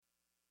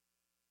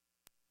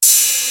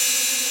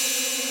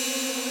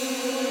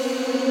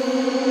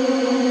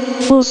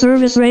Full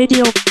Service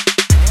Radio.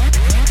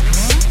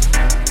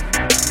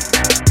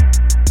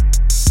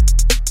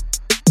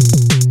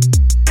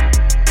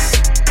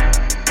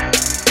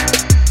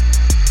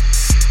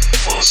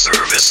 Full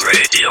Service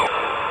Radio.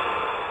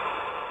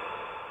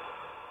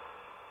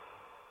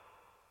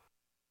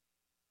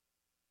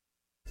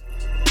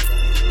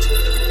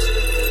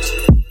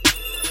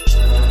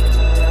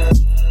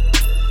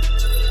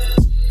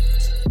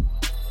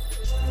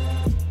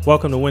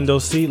 Welcome to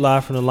Windows Seat,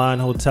 live from the Line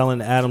Hotel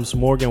in Adams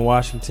Morgan,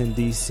 Washington,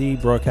 D.C.,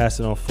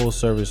 broadcasting on Full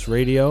Service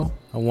Radio.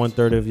 I'm one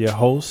third of your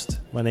host.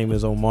 My name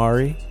is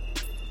Omari.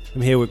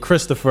 I'm here with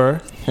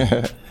Christopher,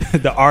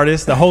 the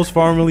artist, the host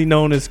formerly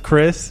known as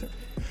Chris.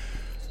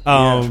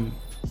 And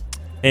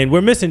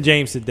we're missing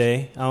James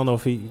today. I don't know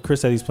if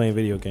Chris said he's playing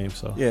video games.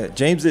 So yeah,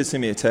 James did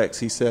send me a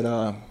text. He said,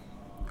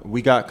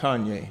 we got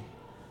Kanye.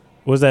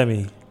 What does that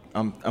mean?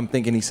 I'm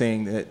thinking he's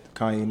saying that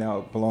Kanye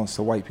now belongs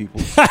to white people.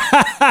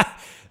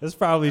 That's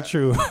probably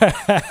true.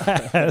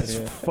 That's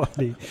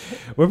funny.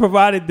 We're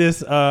provided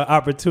this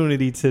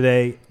opportunity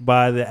today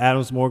by the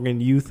Adams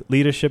Morgan Youth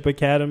Leadership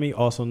Academy,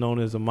 also known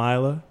as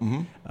AMILA.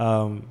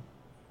 Mm-hmm.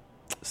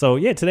 So,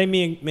 today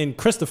me and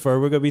Christopher,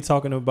 we're going to be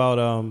talking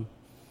about,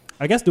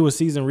 do a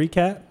season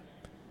recap,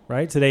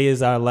 right? Today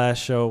is our last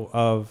show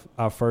of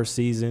our first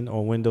season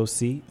on Windows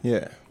Seat.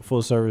 Yeah.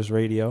 Full Service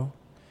Radio.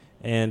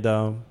 And,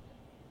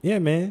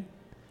 man,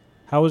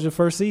 how was your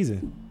first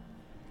season?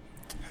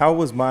 How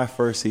was my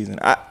first season?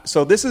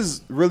 So this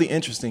is really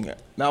interesting.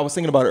 Now, I was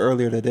thinking about it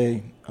earlier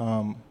today,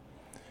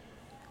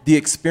 the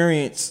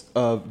experience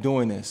of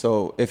doing this.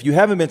 So if you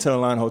haven't been to the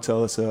Line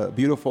Hotel, it's a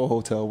beautiful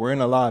hotel. We're in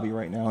the lobby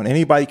right now, and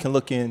anybody can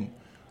look in.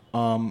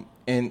 And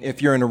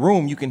if you're in the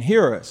room, you can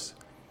hear us.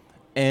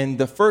 And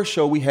the first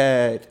show, we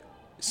had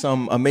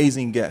some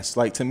amazing guests.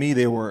 Like, to me,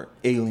 they were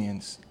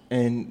aliens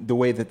in the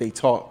way that they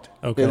talked.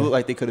 Okay. They looked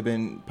like they could have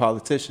been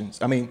politicians.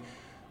 I mean,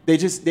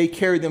 they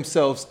carried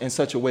themselves in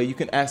such a way you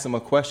can ask them a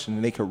question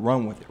and they could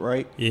run with it,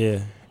 right?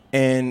 Yeah.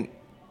 And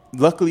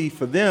luckily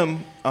for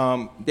them,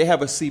 they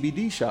have a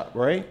CBD shop,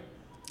 right?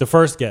 The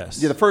first guest.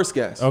 Yeah, the first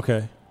guest.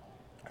 Okay.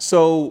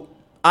 So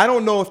I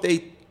don't know if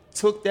they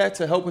took that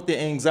to help with their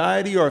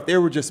anxiety or if they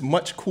were just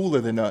much cooler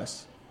than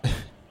us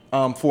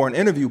for an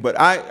interview. But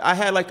I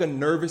had like a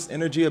nervous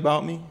energy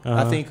about me.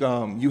 Uh-huh. I think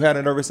you had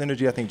a nervous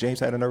energy. I think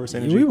James had a nervous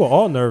energy. We were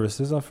all nervous.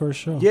 This is our first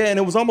show. Yeah, and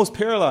it was almost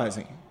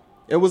paralyzing.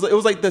 It was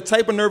like the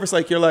type of nervous,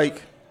 like you're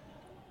like,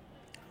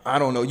 I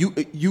don't know,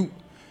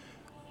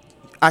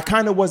 I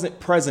kind of wasn't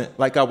present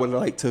like I would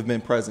like to have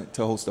been present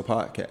to host a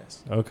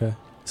podcast. Okay.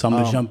 So I'm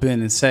going to jump in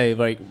and say,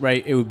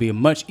 it would be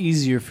much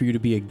easier for you to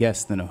be a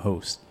guest than a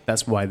host.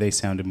 That's why they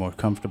sounded more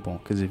comfortable.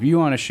 Because if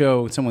you're on a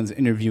show, someone's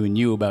interviewing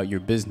you about your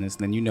business,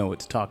 then you know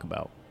what to talk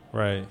about.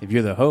 Right. If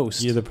you're the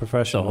host, you're the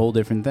professional. It's a whole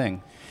different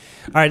thing.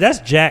 All right, that's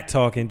Jack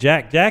talking.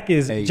 Jack,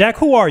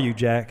 who are you,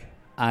 Jack?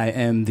 I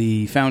am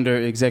the founder,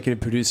 executive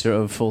producer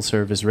of Full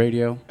Service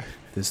Radio,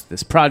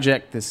 this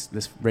project, this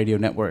radio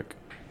network.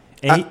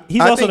 And he's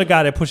also the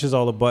guy that pushes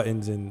all the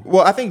buttons.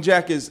 Well, I think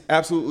Jack is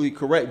absolutely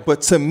correct.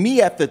 But to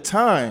me at the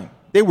time,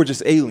 they were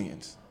just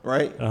aliens,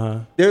 right? Uh-huh.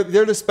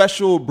 They're the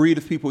special breed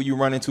of people you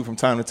run into from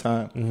time to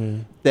time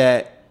mm-hmm.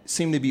 that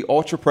seem to be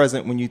ultra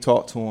present when you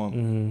talk to them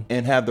mm-hmm.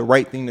 and have the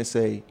right thing to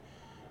say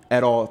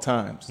at all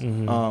times.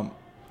 Mm-hmm.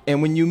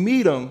 And when you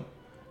meet them,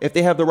 if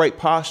they have the right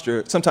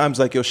posture, sometimes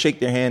like you'll shake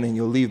their hand and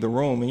you'll leave the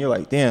room and you're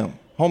like, damn,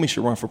 homie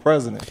should run for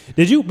president.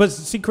 Did you? But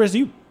see,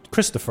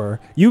 Christopher,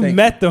 you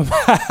met them.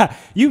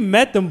 You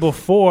met them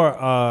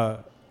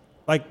before,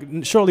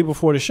 shortly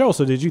before the show.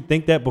 So did you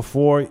think that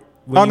before?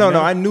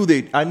 No. I knew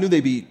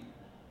they'd be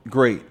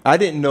great. I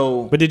didn't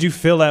know. But did you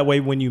feel that way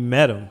when you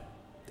met them?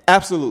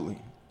 Absolutely.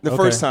 The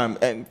first time.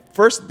 And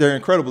first, they're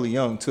incredibly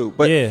young too.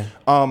 But yeah.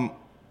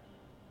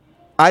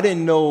 I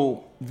didn't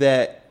know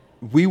that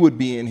we would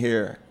be in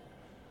here.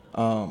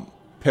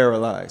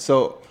 Paralyzed.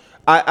 So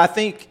I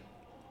think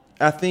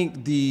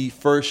the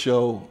first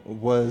show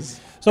was.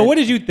 So what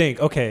did you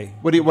think? Okay.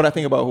 What I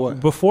think about what?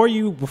 Before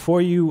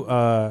you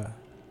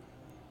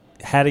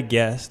had a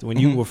guest, when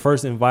you were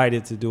first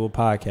invited to do a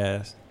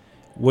podcast,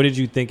 what did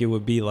you think it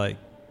would be like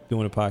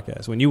doing a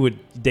podcast? When you would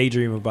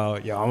daydream about,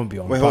 I'm gonna be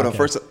on the podcast. Hold on.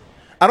 First,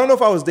 I don't know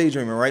if I was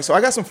daydreaming, right? So I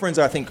got some friends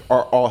that I think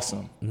are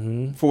awesome.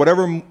 Mm-hmm. For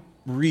whatever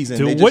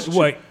reason, they just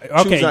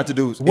choose not to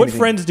do anything. What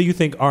friends do you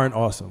think aren't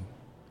awesome?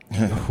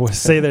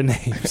 Say their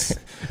names.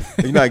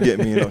 You're not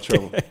getting me in no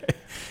trouble.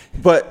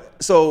 But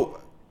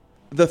so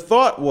the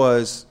thought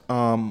was,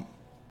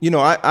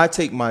 I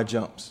take my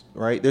jumps,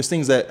 right? There's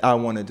things that I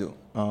want to do.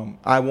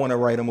 I want to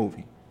write a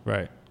movie.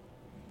 Right.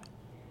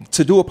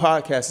 To do a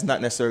podcast is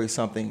not necessarily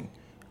something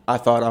I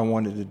thought I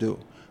wanted to do.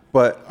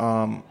 But,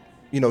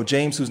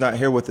 James, who's not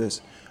here with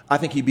us, I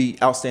think he'd be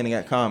outstanding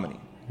at comedy.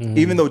 Mm-hmm.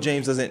 Even though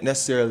James doesn't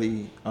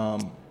necessarily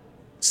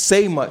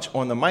say much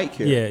on the mic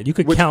here. Yeah, you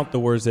could count the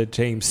words that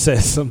James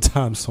says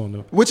sometimes on the.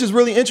 Which is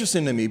really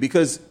interesting to me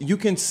because you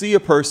can see a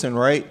person,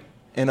 right,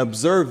 and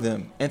observe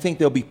them and think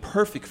they'll be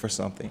perfect for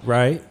something.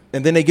 Right.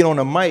 And then they get on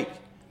a mic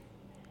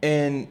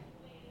and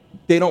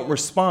they don't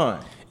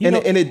respond. And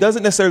it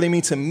doesn't necessarily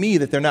mean to me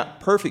that they're not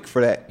perfect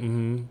for that.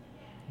 Mm-hmm.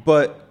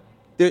 but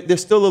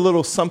there's still a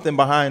little something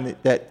behind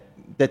it that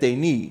they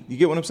need. You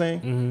get what I'm saying?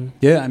 Mm-hmm.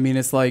 Yeah, I mean,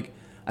 it's like,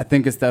 I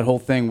think it's that whole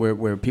thing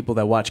where people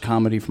that watch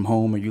comedy from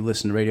home or you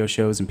listen to radio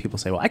shows and people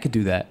say, well, I could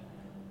do that.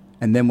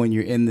 And then when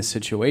you're in the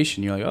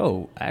situation, you're like,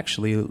 oh,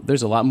 actually,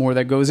 there's a lot more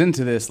that goes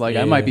into this. Like,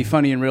 I might be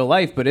funny in real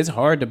life, but it's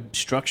hard to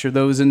structure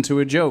those into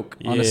a joke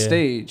on a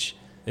stage.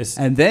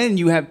 And then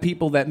you have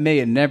people that may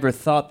have never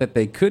thought that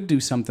they could do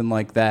something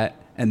like that,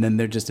 and then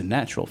they're just a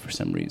natural for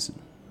some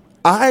reason.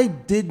 I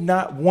did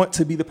not want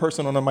to be the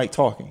person on the mic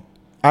talking.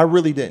 I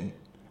really didn't.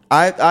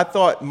 I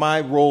thought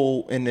my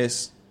role in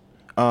this,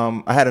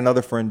 I had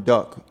another friend,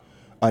 Duck,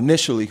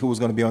 initially, who was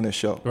going to be on this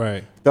show.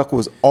 Right. Duck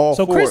was all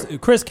for it. So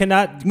Chris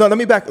cannot... No, let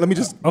me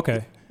just...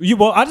 Okay.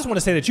 Well, I just want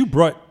to say that you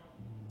brought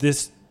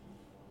this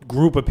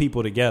group of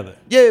people together.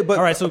 Yeah, but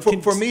all right, so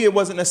for me, it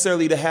wasn't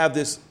necessarily to have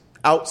this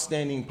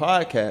outstanding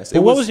podcast.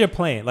 What was your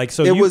plan? Like,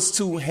 so it was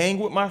to hang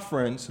with my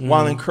friends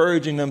while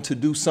encouraging them to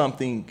do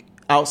something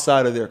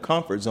outside of their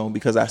comfort zone,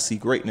 because I see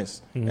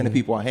greatness in the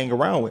people I hang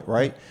around with,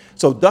 right?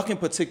 So Duck in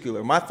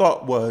particular, my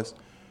thought was,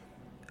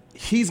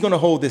 he's going to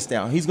hold this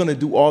down. He's going to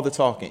do all the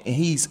talking, and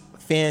he's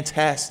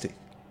fantastic.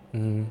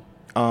 And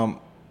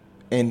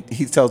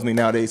he tells me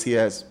nowadays he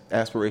has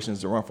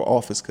aspirations to run for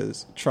office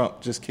because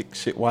Trump just kicked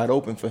shit wide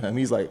open for him.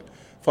 He's like,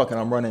 fucking,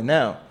 I'm running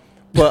now.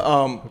 But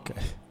okay.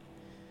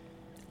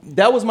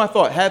 That was my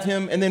thought. Have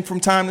him, and then from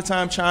time to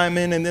time chime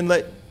in, and then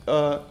let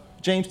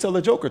James tell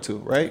a joke or two,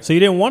 right? So you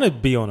didn't want to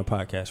be on a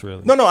podcast,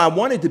 really? No, I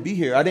wanted to be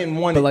here. I didn't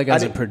want But like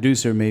as a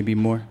producer, maybe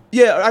more.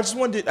 Yeah, I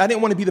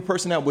didn't want to be the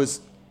person that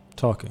was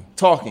talking.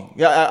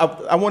 Yeah,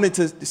 I wanted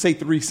to say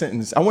 3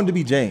 sentences. I wanted to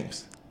be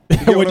James. You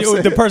get what I'm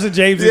saying? The person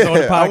James is on the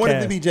podcast. I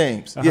wanted to be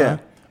James. Yeah.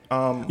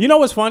 You know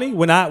what's funny?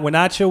 When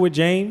I chill with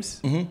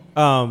James,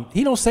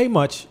 he don't say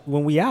much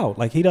when we out.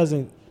 Like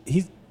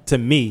to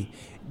me,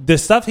 the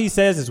stuff he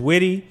says is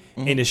witty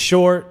and it's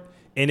short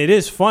and it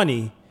is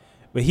funny,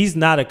 but he's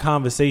not a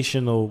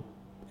conversational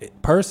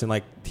person.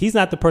 Like, he's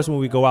not the person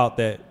when we go out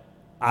that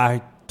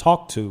I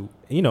talk to.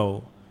 You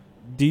know,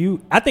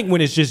 I think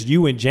when it's just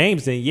you and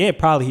James, then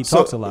probably he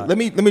talks a lot. Let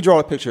me draw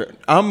a picture.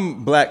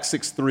 I'm black,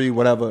 6'3",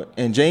 whatever,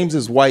 and James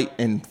is white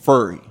and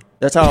furry.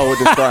 That's how I would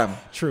describe him.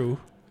 True.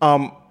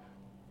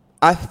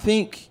 I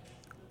think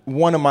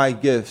one of my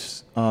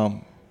gifts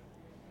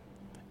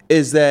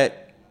is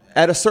that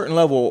at a certain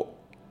level,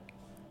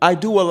 I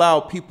do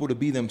allow people to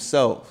be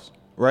themselves,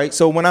 right?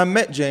 So when I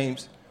met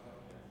James,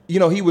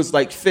 he was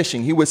like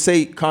fishing. He would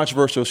say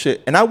controversial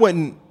shit, and I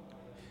wouldn't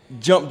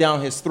jump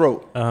down his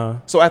throat.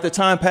 So at the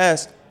time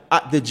passed,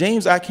 the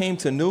James I came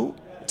to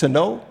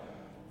know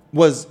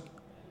was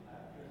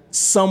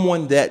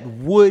someone that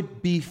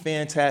would be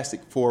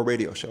fantastic for a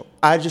radio show.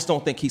 I just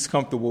don't think he's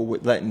comfortable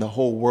with letting the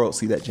whole world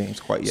see that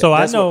James quite yet. So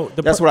I know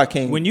that's what I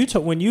came. When you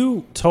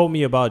told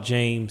me about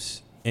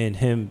James and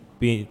him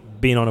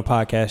being on a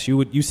podcast,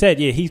 you said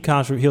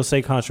he'll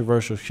say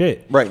controversial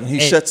shit, right? And he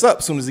shuts up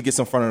as soon as he gets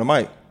in front of the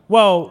mic.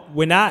 Well,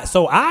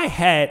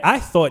 I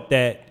thought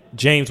that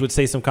James would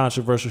say some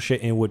controversial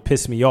shit and would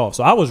piss me off.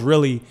 So I was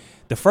really,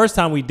 the first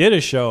time we did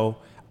a show,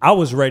 I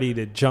was ready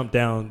to jump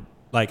down.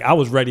 Like, I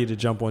was ready to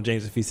jump on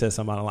James if he said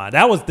something out of line.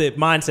 That was the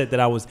mindset that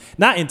I was,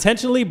 not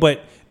intentionally,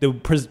 but the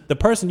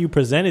person you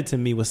presented to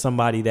me was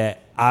somebody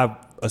that I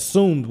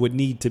assumed would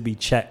need to be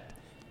checked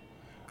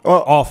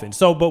often.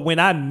 So, but when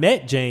I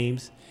met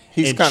James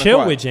and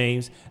chill with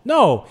James,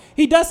 no,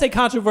 he does say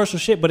controversial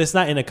shit, but it's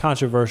not in a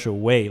controversial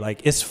way. Like,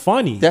 it's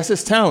funny. That's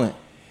his talent.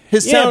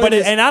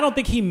 And I don't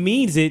think he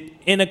means it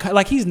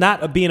like he's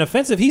not being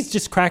offensive. He's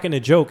just cracking a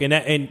joke,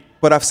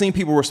 But I've seen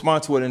people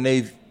respond to it and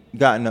they've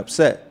gotten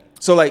upset.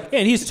 So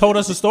and he's told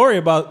us a story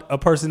about a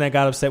person that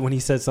got upset when he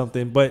said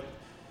something. But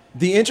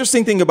the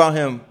interesting thing about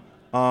him,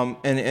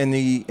 in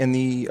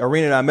the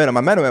arena that I met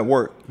him at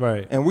work,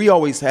 right? And we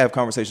always have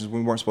conversations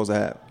we weren't supposed to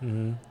have.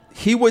 Mm-hmm.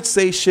 He would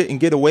say shit and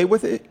get away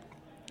with it,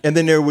 and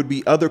then there would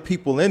be other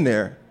people in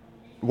there,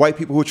 white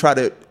people, who try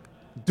to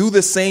do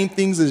the same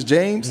things as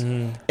James.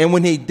 Mm-hmm. And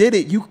when they did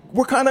it, you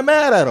were kind of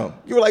mad at him.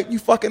 You were like, you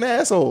fucking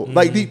asshole. Mm-hmm.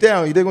 Like, deep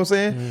down, you dig what I'm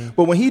saying? Mm-hmm.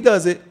 But when he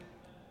does it,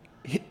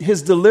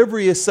 his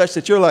delivery is such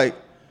that you're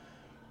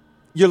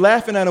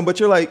laughing at him, but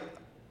you're like,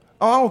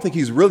 oh, I don't think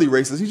he's really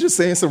racist. He's just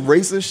saying some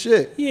racist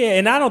shit. Yeah,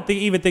 and I don't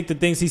even think the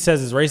things he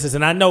says is racist.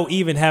 And I know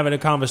even having a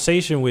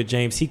conversation with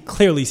James, he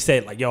clearly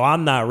said, like, yo,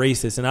 I'm not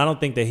racist. And I don't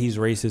think that he's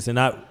racist. And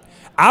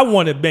I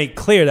want to make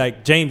clear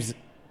that James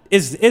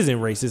isn't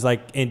racist.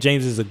 Like, and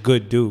James is a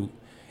good dude.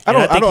 I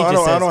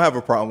don't have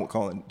a problem with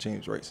calling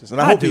James racist,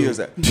 and I hope he hears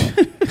that.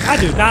 I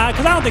do, because I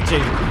don't think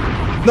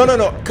James.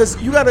 No,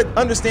 because you got to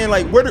understand,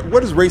 like, where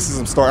does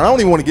racism start? I don't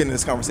even want to get into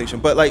this conversation,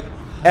 but like,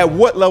 at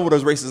what level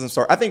does racism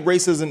start? I think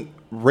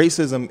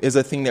racism is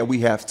a thing that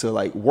we have to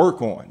like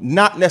work on,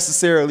 not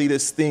necessarily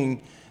this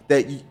thing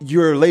that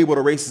you're labeled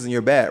a racist and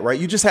you're bad, right?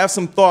 You just have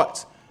some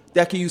thoughts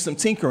that can use some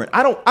tinkering.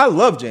 I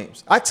love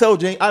James. I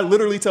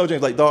literally tell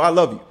James, like, dog, I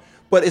love you,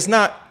 but it's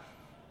not.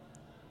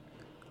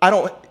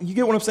 You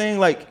get what I'm saying?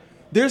 Like,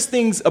 there's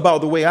things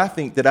about the way I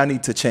think that I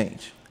need to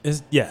change.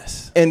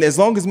 Yes. And as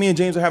long as me and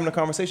James are having a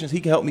conversation,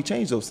 he can help me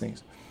change those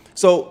things.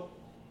 So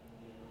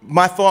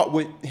my thought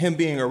with him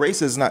being a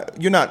racist is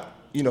not, you're not,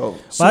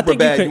 super think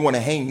bad. you You, could- want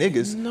to hang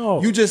niggas.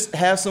 No. You just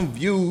have some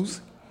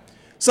views.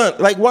 Son,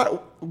 like, why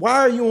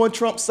are you on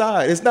Trump's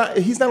side? He's not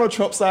on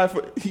Trump's side.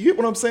 You get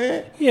what I'm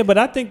saying? Yeah, but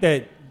I think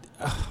that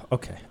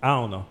okay, I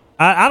don't know.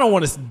 I don't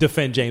want to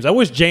defend James. I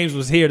wish James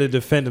was here to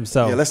defend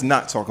himself. Yeah, let's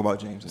not talk about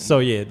James. So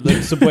yeah,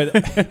 but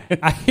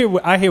I hear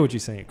what you're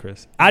saying,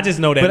 Chris. I just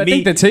know that But I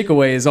think the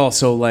takeaway is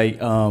also like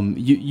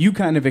you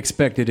kind of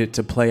expected it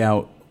to play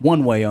out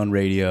one way on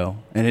radio,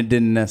 and it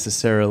didn't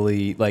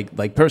necessarily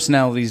like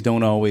personalities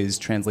don't always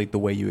translate the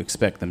way you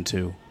expect them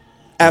to.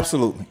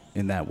 Absolutely.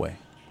 In that way.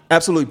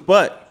 Absolutely.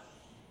 But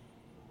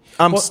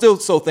I'm still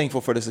so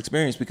thankful for this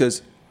experience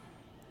because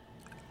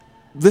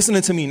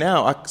listening to me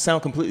now, I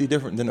sound completely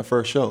different than the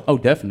first show. Oh,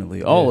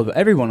 definitely.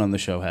 Everyone on the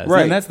show has.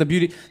 Right. And that's the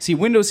beauty. See,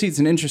 Window Seat's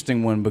an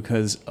interesting one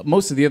because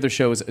most of the other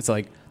shows, it's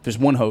like there's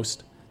one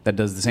host that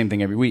does the same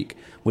thing every week.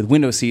 With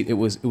Window Seat, it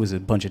was a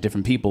bunch of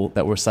different people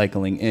that were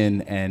cycling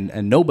in,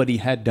 and nobody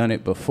had done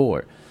it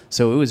before.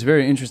 So it was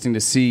very interesting to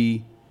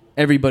see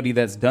everybody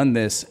that's done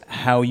this,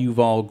 how you've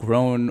all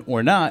grown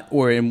or not,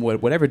 or in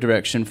whatever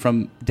direction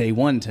from day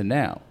one to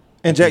now.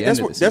 And Jack,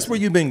 that's where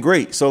you've been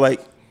great. So like,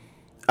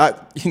 as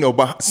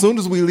soon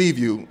as we leave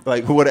you,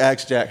 like, who would have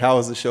asked Jack, how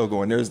is the show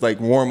going? There's like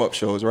warm up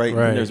shows, right?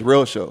 Right. And there's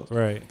real shows.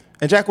 right.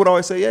 And Jack would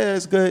always say, yeah,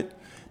 it's good.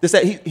 This,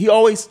 that. He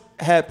always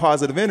had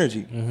positive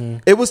energy. Mm-hmm.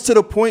 It was to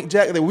the point,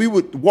 Jack, that we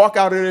would walk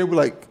out of there and be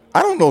like,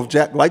 I don't know if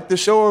Jack liked the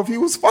show or if he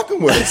was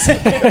fucking with us.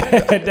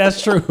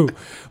 That's true.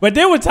 But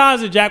there were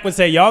times that Jack would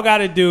say, y'all got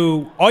to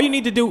do, all you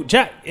need to do,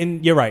 Jack,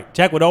 and you're right.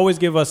 Jack would always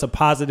give us a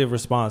positive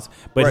response,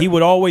 but he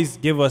would always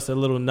give us a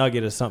little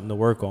nugget of something to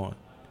work on.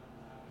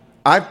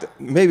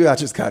 Maybe I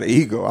just got an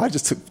ego. I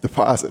just took the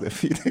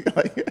positive.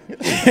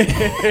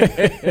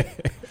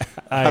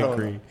 I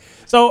agree.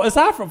 So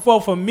aside from,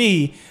 for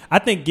me, I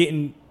think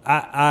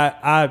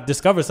I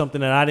discovered something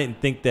that I didn't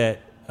think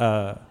that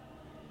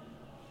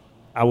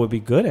I would be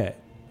good at,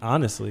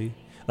 honestly.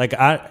 Like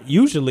I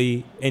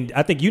usually, and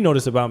I think you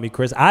notice about me,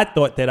 Chris, I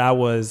thought that I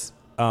was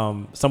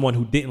someone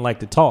who didn't like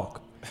to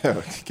talk.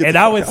 And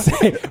I would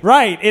say,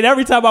 right. And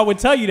every time I would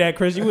tell you that,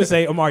 Chris, you would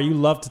say, Omar, you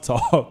love to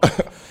talk.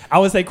 I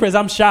would say, Chris,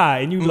 I'm shy.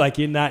 And you'd be like,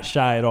 you're not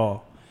shy at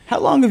all. How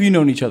long have you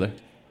known each other?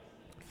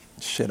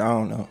 Shit, I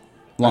don't know.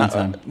 Long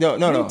time.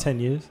 No. 10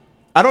 years.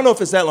 I don't know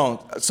if it's that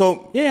long.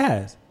 So, Yeah, it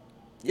has.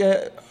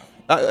 yeah,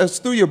 it's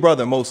through your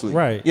brother mostly.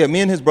 Right. Yeah,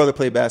 me and his brother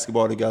played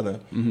basketball together.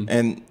 Mm-hmm.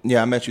 And,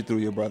 yeah, I met you through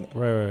your brother.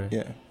 Right.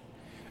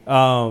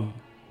 Yeah.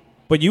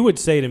 But you would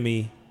say to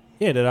me,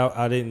 yeah, that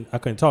I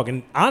couldn't talk.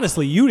 And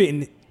honestly,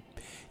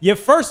 your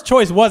first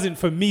choice wasn't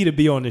for me to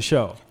be on the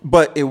show.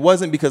 But it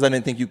wasn't because I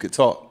didn't think you could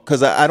talk.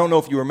 Because I don't know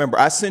if you remember.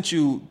 I sent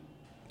you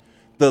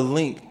the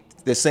link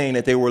that's saying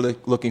that they were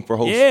looking for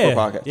hosts for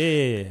podcasts.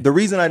 Yeah. The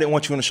reason I didn't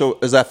want you on the show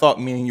is I thought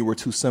me and you were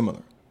too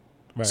similar.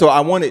 Right. So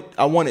I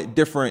wanted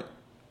different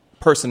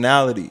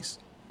personalities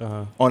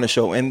on the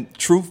show. And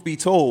truth be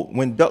told,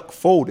 when Duck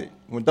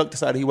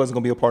decided he wasn't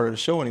going to be a part of the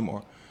show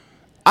anymore,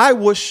 I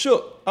was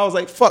shook. I was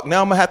like, fuck,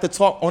 now I'm going to have to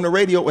talk on the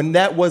radio, and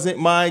that wasn't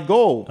my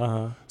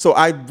goal. So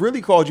I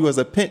really called you as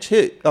a pinch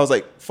hit. I was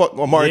like, fuck,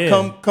 Omari,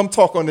 come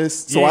talk on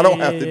this so I don't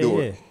have to do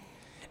it.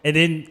 And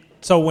then,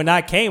 so when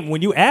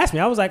you asked me,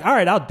 I was like, all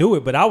right, I'll do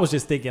it. But I was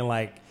just thinking,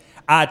 like,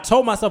 I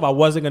told myself I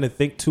wasn't going to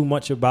think too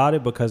much about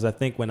it because I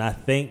think when I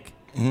think,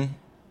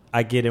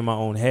 I get in my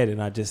own head.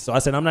 And so I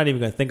said, I'm not even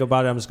going to think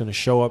about it. I'm just going to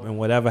show up, and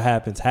whatever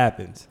happens,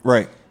 happens.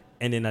 Right.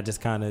 And then I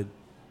just kind of,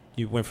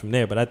 you went from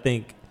there. But I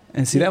think,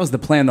 and see, that was the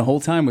plan the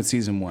whole time with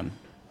season one.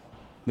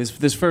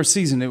 This first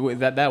season,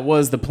 that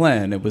was the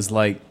plan. It was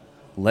like,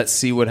 let's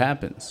see what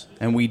happens.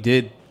 And we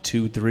did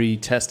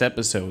 2-3 test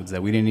episodes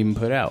that we didn't even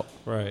put out.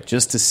 Right.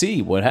 Just to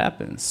see what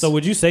happens. So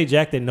would you say,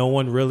 Jack, that no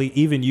one really,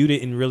 even you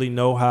didn't really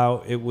know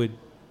how it would,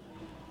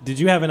 did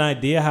you have an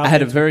idea how? I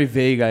had a very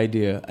vague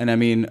idea. And I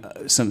mean,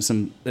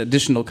 some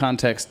additional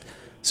context.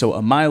 So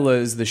Amila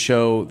is the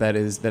show that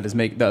is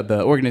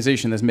the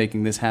organization that's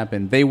making this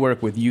happen. They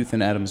work with Youth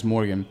and Adams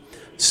Morgan.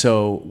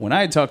 So when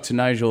I talked to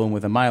Nigel and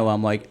with Amila,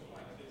 I'm like,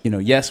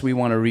 yes, we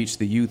want to reach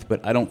the youth,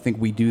 but I don't think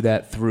we do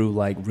that through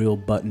like real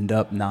buttoned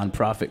up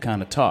nonprofit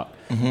kind of talk.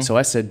 Mm-hmm. So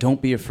I said, don't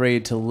be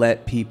afraid to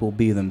let people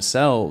be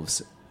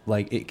themselves.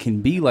 Like it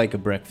can be like a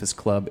breakfast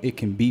club. It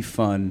can be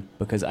fun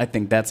because I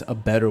think that's a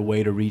better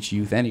way to reach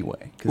youth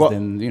anyway. Because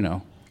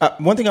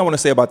one thing I want to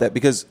say about that,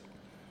 because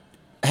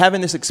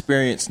having this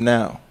experience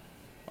now,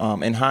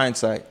 in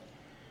hindsight,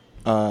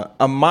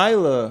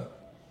 Amila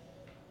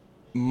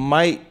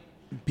might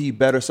be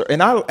better.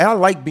 And I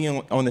like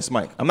being on this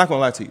mic. I'm not going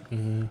to lie to you.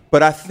 Mm-hmm.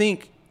 But I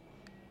think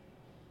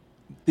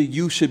the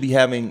youth should be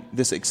having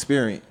this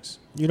experience.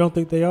 You don't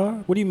think they are?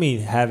 What do you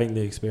mean having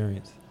the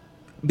experience?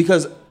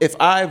 Because if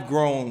I've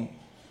grown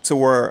to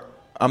where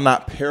I'm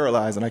not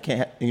paralyzed and I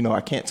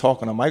can't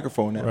talk on a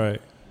microphone now,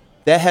 right,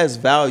 that has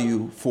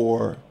value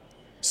for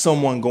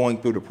someone going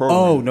through the program.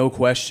 Oh, no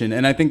question.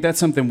 And I think that's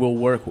something we'll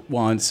work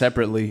on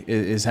separately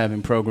is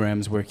having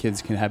programs where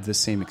kids can have the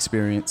same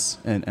experience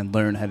and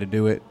learn how to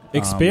do it.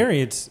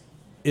 Experience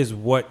is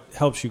what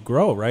helps you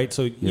grow, right?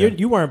 So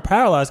you weren't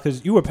paralyzed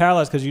because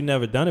you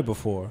never done it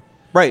before.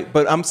 Right,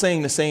 but I'm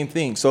saying the same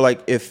thing. So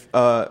like if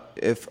a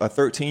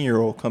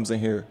 13-year-old comes in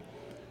here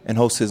and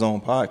hosts his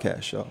own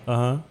podcast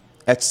show,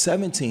 at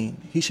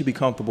 17 he should be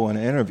comfortable in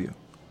an interview.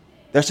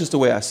 That's just the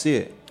way I see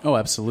it. Oh,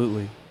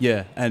 absolutely,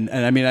 yeah. And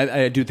I mean,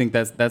 I do think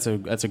that's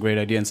a great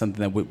idea and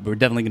something that we're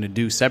definitely going to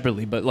do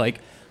separately. But like,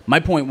 my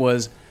point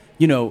was,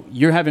 you know,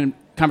 you're having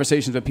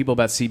conversations with people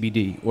about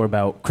CBD or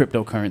about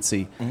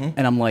cryptocurrency,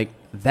 and I'm like,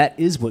 that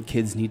is what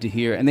kids need to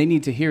hear, and they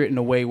need to hear it in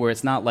a way where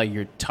it's not like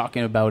you're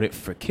talking about it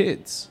for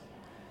kids.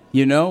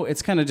 You know,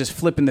 it's kind of just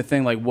flipping the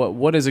thing, like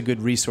what is a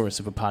good resource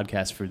of a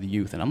podcast for the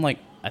youth? And I'm like,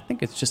 I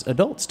think it's just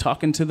adults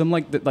talking to them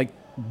like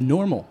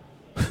normal.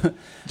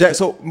 Jack,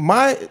 so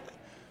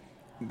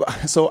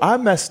I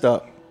messed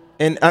up,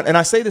 and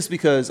I say this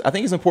because I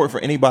think it's important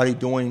for anybody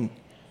doing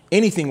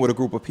anything with a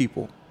group of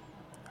people.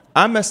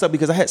 I messed up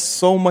because I had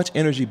so much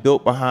energy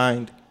built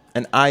behind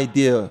an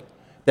idea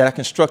that I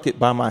constructed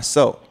by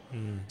myself.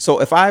 So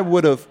if I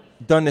would have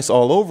done this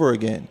all over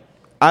again,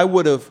 I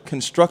would have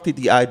constructed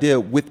the idea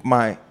with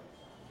my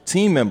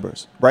team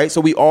members, right?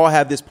 So we all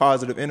have this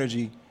positive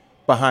energy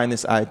behind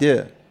this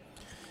idea,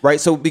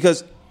 right? So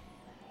because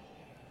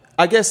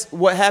I guess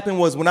what happened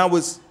was when I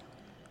was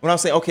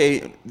saying,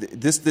 okay,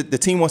 the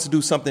team wants to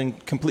do something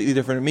completely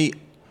different than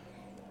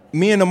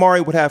me and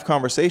Amari would have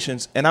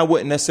conversations, and I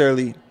wouldn't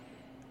necessarily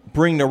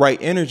bring the right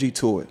energy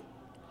to it.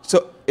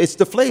 So it's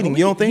deflating.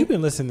 You don't think? You've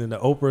been listening to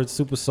Oprah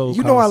Super Soul.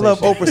 You know I love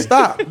Oprah.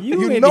 Stop.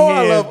 you know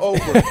I love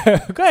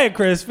Oprah. Go ahead,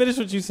 Chris. Finish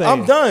what you saying.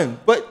 I'm done.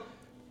 But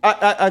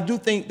I do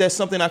think that's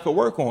something I could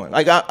work on.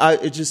 Like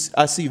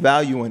I see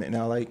value in it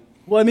now. Like,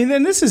 well, I mean,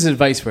 then this is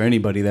advice for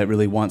anybody that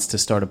really wants to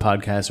start a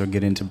podcast or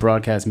get into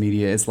broadcast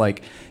media. It's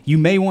like, you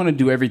may want to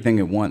do everything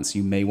at once.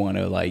 You may want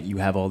to, like, you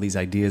have all these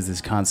ideas, these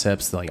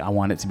concepts, like, I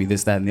want it to be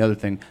this, that, and the other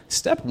thing.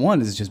 Step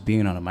one is just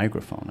being on a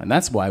microphone. And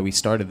that's why we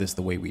started this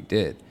the way we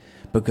did.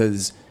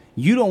 Because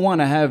you don't want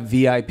to have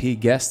VIP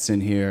guests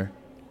in here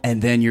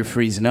and then you're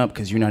freezing up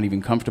because you're not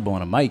even comfortable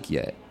on a mic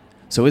yet.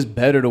 So it's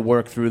better to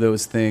work through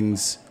those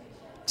things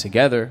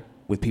together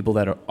with people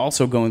that are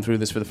also going through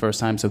this for the first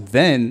time. So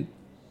then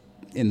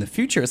in the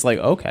future, it's like,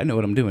 okay, I know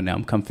what I'm doing now.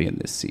 I'm comfy in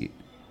this seat.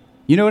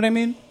 You know what I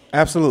mean?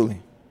 Absolutely.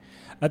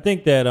 I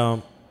think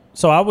that,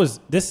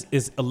 this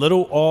is a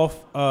little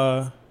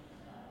off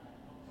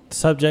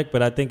subject,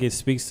 but I think it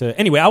speaks to,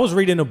 anyway, I was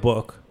reading a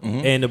book,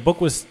 and the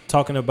book was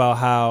talking about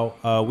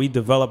how we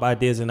develop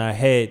ideas in our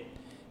head,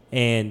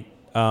 and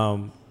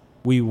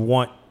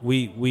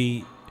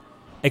we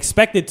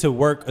expect it to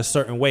work a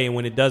certain way, and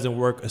when it doesn't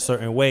work a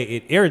certain way,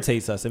 it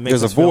irritates us. It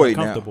makes us feel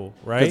uncomfortable,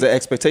 right? Because the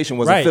expectation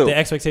wasn't filled. The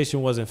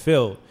expectation wasn't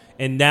filled.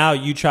 And now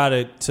you try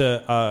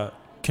to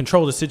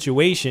control the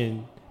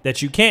situation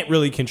that you can't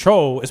really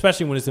control,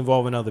 especially when it's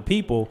involving other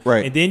people.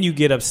 Right. And then you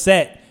get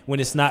upset when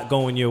it's not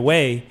going your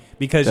way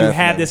because you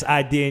have this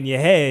idea in your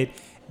head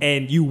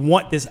and you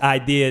want this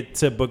idea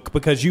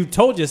because you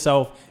told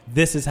yourself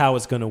this is how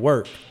it's going to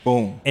work.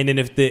 Boom. And then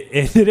if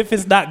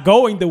it's not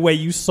going the way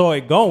you saw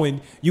it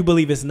going, you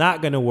believe it's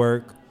not going to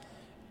work,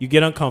 you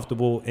get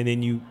uncomfortable, and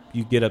then you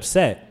get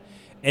upset.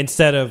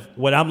 Instead of,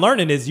 what I'm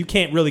learning is you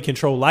can't really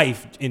control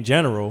life in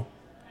general.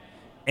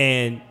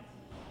 And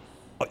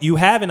you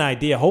have an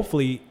idea,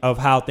 hopefully, of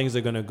how things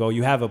are going to go.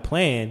 You have a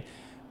plan.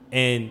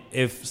 And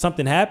if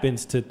something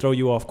happens to throw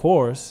you off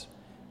course,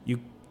 you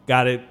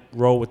got to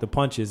roll with the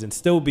punches and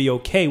still be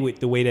okay with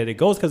the way that it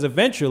goes, because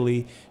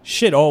eventually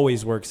shit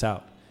always works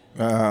out.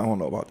 I don't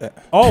know about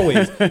that.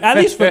 Always. At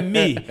least for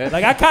me.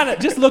 Like, I kind of,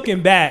 just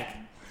looking back,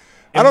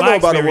 I don't know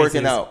about it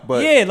working out,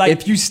 but yeah, like,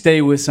 if you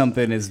stay with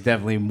something, it's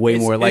definitely way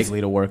more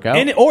likely to work out.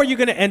 Or you're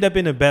going to end up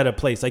in a better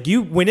place. Like,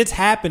 when it's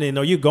happening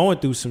or you're going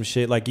through some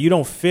shit, like, you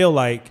don't feel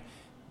like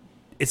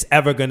it's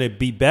ever going to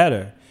be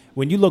better.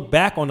 When you look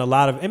back on a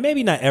lot of, and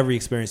maybe not every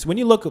experience, when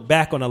you look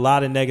back on a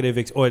lot of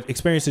negative or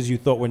experiences you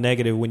thought were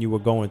negative when you were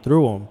going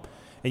through them,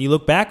 and you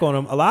look back on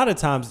them, a lot of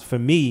times for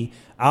me,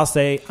 I'll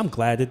say, I'm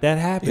glad that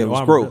happened. Yeah, it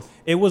was growth.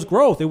 It was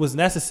growth. It was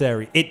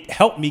necessary. It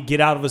helped me get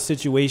out of a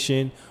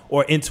situation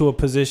or into a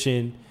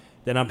position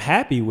that I'm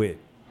happy with,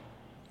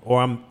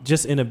 or I'm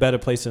just in a better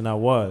place than I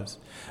was.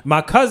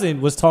 My cousin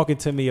was talking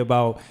to me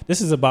about, this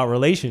is about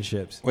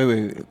relationships.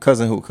 Wait,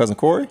 cousin who? Cousin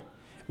Corey?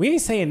 We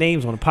ain't saying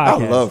names on the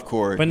podcast. I love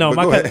Corey. But no,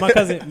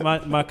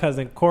 my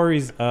cousin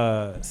Corey's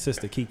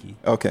sister, Kiki.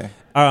 Okay.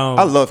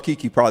 I love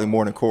Kiki probably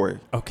more than Corey.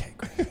 Okay,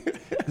 great.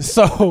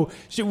 So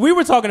we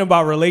were talking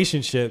about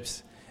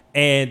relationships,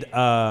 and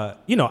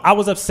I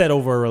was upset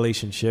over a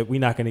relationship. We're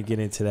not going to get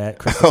into that,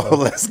 Christopher. Oh,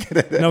 let's get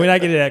into that. No, we're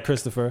not getting into that,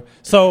 Christopher.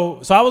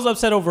 So I was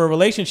upset over a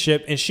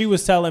relationship, and she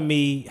was telling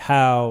me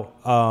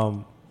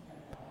how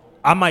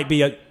I might be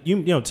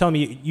telling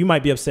me you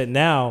might be upset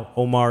now,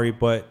 Omari,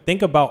 but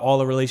think about all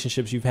the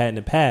relationships you've had in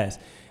the past,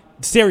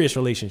 serious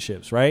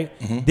relationships, right?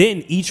 Mm-hmm.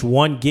 Didn't each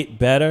one get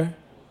better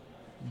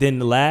than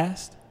the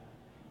last?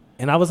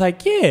 And I was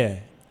like, yeah.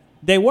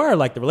 They were.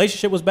 Like, the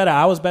relationship was better.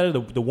 I was better.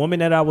 The woman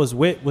that I was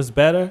with was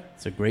better.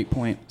 That's a great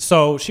point.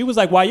 So she was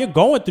like, while you're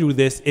going through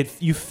this,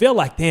 you feel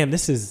like, damn,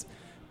 this is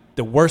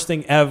the worst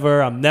thing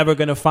ever. I'm never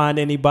going to find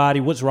anybody.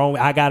 What's wrong?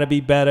 I got to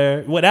be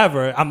better.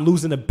 Whatever. I'm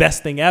losing the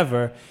best thing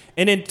ever.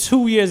 And then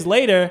 2 years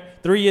later,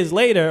 3 years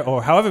later,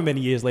 or however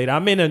many years later,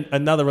 I'm in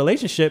another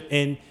relationship,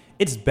 and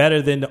it's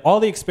better than all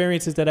the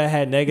experiences that I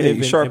had negative.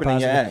 You're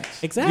sharpening your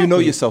axe. Exactly. You know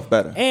yourself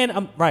better. And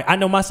I'm right. I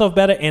know myself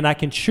better, and I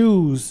can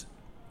choose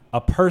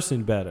a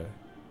person better,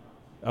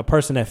 a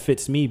person that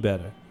fits me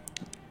better.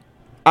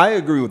 I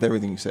agree with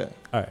everything you said.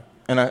 All right.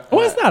 And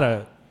it's not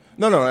a...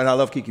 No, and I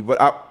love Kiki, but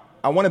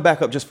I want to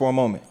back up just for a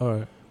moment. All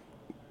right.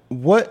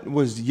 What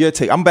was your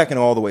take? I'm backing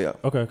all the way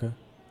up. Okay.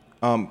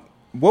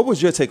 What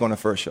was your take on the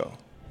first show?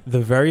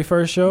 The very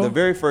first show? The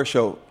very first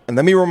show. And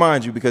let me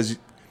remind you, because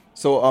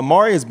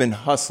Amari has been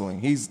hustling.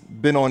 He's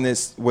been on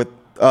this with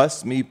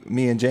us, me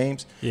and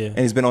James. Yeah. And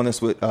he's been on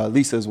this with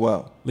Lisa as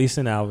well. Lisa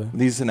and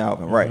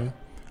Alvin, right.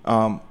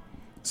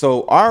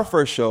 So our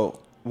first show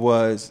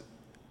was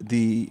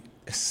the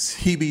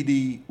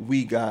CBD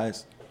weed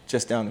guys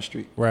just down the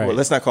street. Right. Well,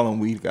 let's not call them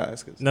weed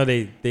guys. No,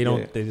 they don't.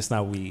 Yeah. They're just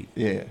not weed.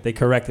 Yeah. They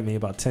corrected me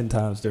about 10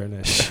 times during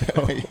that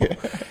show.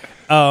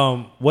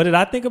 Yeah. What did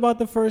I think about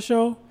the first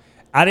show?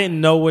 I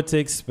didn't know what to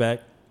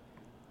expect.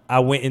 I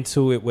went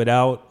into it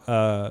without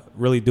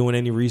really doing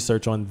any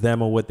research on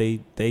them or what they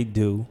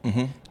do.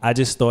 Mm-hmm. I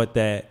just thought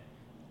that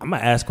I'm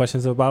going to ask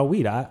questions about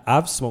weed.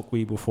 I've smoked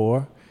weed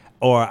before,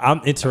 or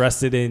I'm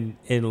interested in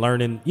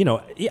learning.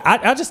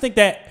 I just think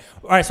that,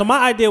 all right, so my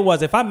idea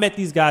was if I met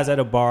these guys at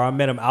a bar, I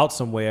met them out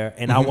somewhere,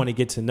 and I want to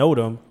get to know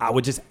them, I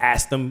would just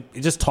ask them,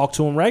 just talk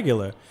to them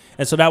regular.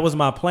 And so that was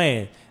my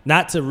plan,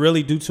 not to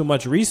really do too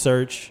much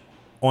research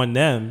on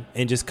them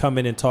and just come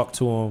in and talk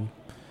to them,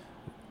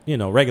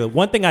 regular.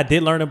 One thing I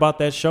did learn about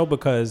that show,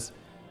 because...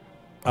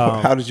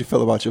 how did you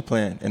feel about your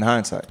plan in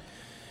hindsight?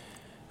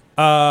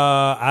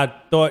 I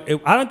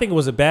don't think it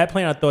was a bad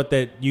plan. I thought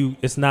that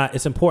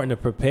it's important to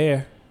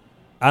prepare.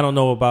 I don't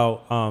know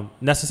about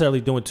necessarily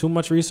doing too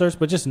much research,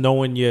 but just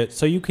knowing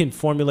so you can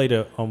formulate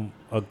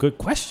a good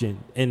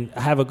question and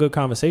have a good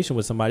conversation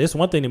with somebody. It's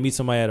one thing to meet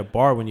somebody at a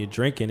bar when you're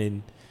drinking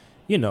and,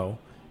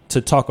 to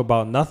talk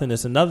about nothing.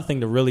 It's another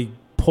thing to really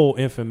pull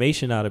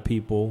information out of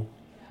people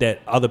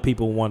that other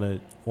people want to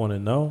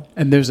know.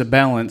 And there's a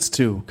balance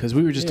too, because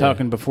we were just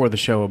talking before the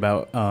show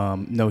about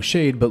no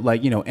shade, but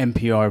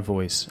NPR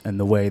voice and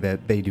the way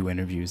that they do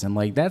interviews, and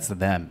that's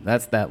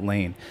that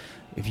lane.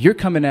 If you're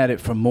coming at it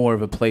from more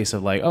of a place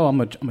of I'm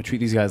gonna treat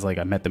these guys like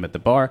I met them at the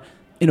bar,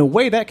 in a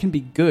way that can be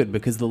good,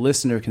 because the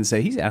listener can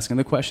say he's asking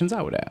the questions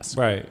I would ask.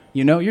 Right.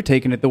 You're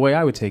taking it the way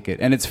I would take it,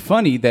 and it's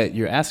funny that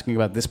you're asking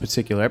about this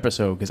particular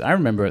episode, because I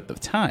remember at the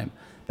time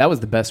that was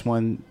the best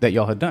one that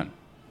y'all had done.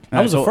 And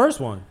that was the first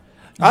one.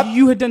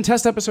 You had done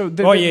test episodes.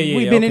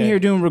 We've been in here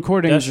doing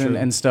recordings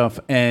and stuff,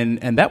 and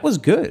that was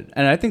good.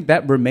 And I think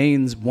that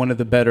remains one of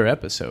the better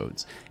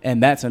episodes.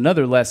 And that's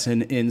another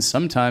lesson in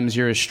sometimes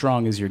you're as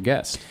strong as your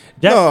guest.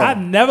 I've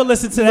never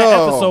listened to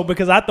that episode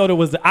because I thought it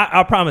was,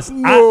 I promise,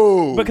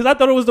 because I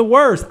thought it was the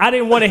worst. I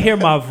didn't want to hear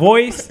my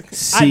voice.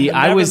 See,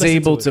 I was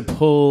able to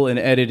pull an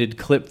edited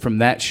clip from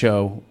that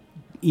show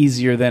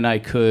easier than I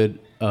could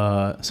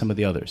some of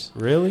the others.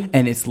 Really?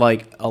 And it's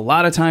a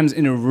lot of times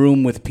in a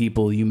room with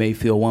people, you may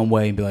feel one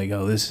way and be like,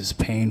 oh, this is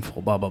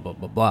painful, blah, blah, blah,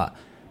 blah, blah.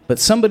 But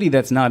somebody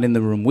that's not in the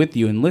room with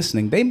you and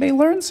listening, they may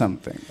learn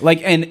something.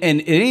 And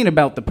it ain't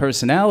about the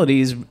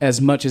personalities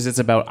as much as it's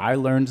about I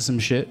learned some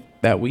shit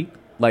that week.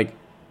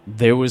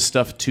 There was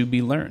stuff to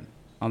be learned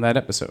on that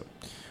episode.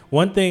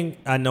 One thing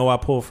I know I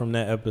pulled from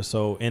that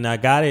episode, and I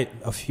got it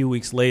a few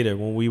weeks later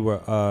when we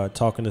were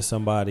talking to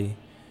somebody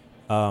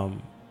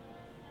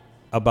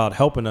about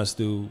helping us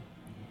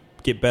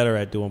get better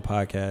at doing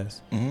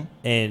podcasts. Mm-hmm.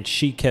 And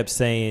she kept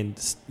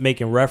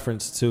making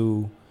reference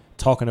to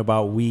talking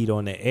about weed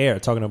on the air,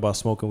 talking about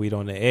smoking weed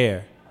on the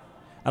air.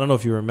 I don't know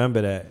if you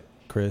remember that,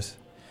 Chris.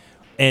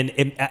 And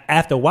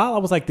after a while, I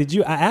was like,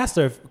 I asked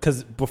her,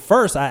 but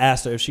first I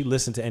asked her if she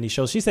listened to any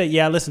shows. She said,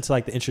 yeah, I listened to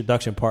the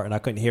introduction part and I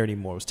couldn't hear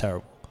anymore. It was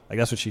terrible.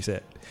 That's what she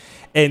said.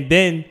 And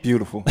then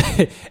beautiful.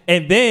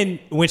 And then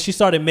when she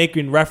started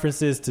making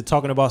references to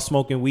talking about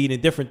smoking weed and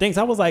different things,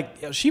 I was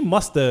like, she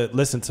must have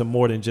listened to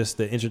more than just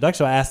the introduction.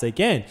 So I asked her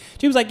again.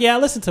 She was like, yeah, I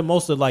listened to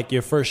most of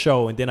your first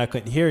show, and then I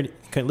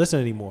couldn't listen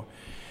anymore.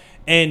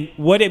 And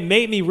what it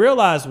made me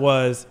realize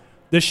was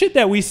the shit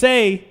that we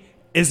say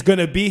is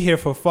gonna be here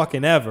for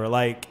fucking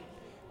ever.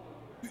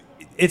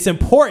 It's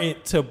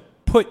important to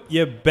put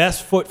your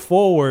best foot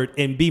forward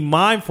and be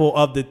mindful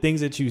of the things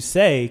that you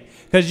say,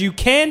 because you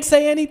can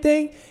say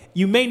anything.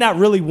 You may not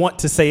really want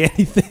to say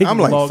anything. I'm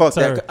like, fuck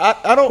term.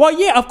 that. I don't. Well,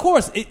 yeah, of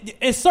course.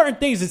 In certain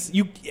things,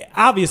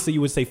 obviously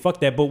you would say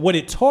fuck that. But what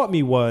it taught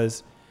me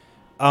was,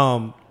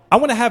 I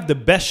want to have the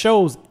best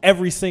shows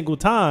every single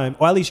time,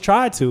 or at least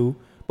try to,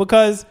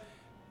 because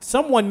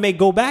someone may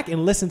go back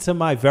and listen to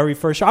my very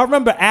first show. I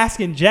remember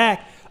asking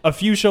Jack a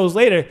few shows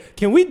later,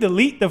 can we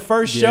delete the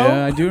first show?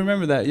 Yeah, I do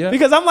remember that, yeah.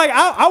 Because I'm like,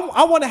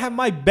 I want to have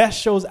my best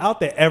shows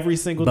out there every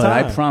single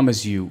time. But I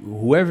promise you,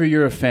 whoever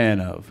you're a fan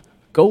of,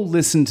 go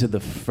listen to the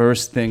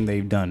first thing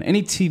they've done.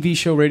 Any TV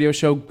show, radio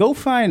show, go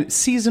find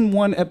season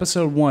 1,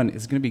 episode 1.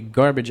 It's going to be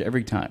garbage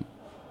every time.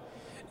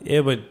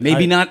 Yeah, but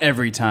Maybe not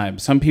every time.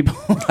 Some people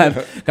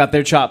have got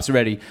their chops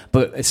ready.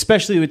 But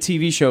especially with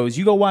TV shows,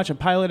 you go watch a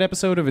pilot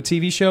episode of a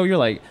TV show, you're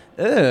like,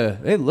 ugh,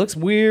 it looks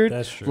weird.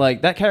 That's true.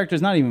 Like, that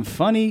character's not even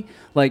funny.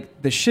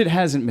 Like, the shit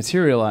hasn't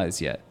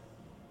materialized yet.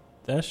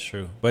 That's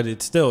true. But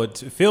it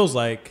feels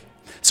like...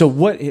 So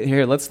what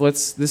here? Let's.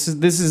 This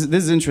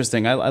is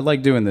interesting. I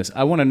like doing this.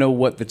 I want to know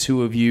what the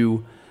two of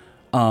you,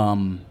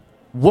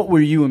 what were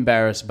you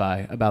embarrassed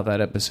by about that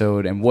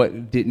episode, and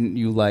what didn't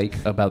you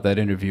like about that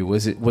interview?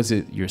 Was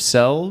it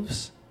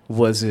yourselves?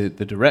 Was it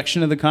the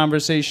direction of the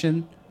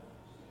conversation?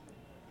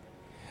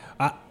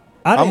 I'm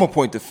gonna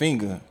point the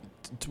finger.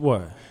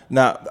 What?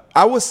 Now,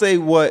 I would say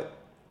what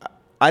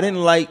I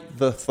didn't like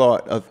the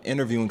thought of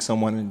interviewing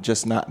someone and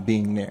just not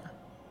being there.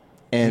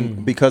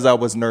 And because I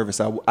was nervous,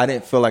 I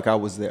didn't feel like I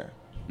was there.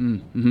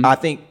 Mm-hmm. I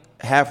think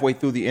halfway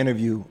through the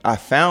interview, I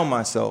found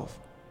myself.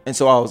 And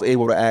so I was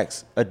able to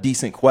ask a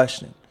decent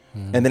question.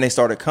 And then they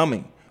started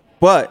coming.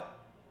 But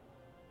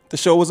the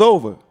show was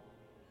over.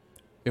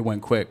 It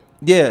went quick.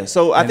 Yeah,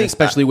 so I think...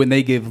 especially when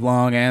they give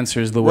long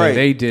answers the way Right.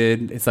 they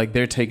did, it's like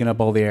they're taking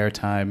up all the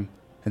airtime,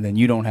 and then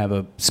you don't have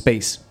a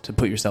space to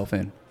put yourself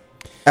in.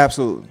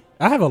 Absolutely.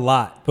 I have a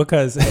lot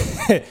because...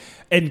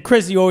 And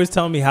Chris, you always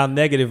tell me how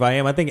negative I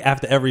am. I think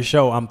after every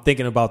show, I'm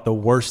thinking about the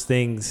worst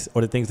things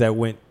or the things that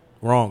went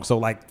wrong. So,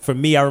 like, for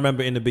me, I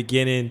remember in the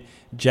beginning,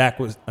 Jack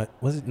was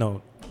it?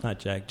 No, not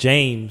Jack.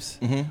 James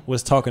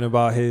was talking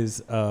about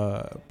his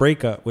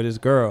breakup with his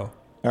girl.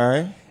 All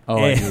right. Oh,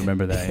 I do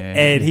remember that. Yeah.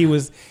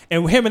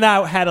 And him and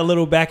I had a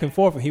little back and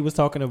forth. And he was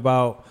talking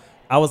about,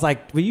 I was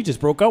like, well, you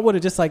just broke up with her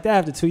just like that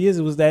after 2 years.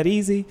 It was that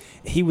easy.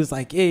 He was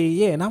like,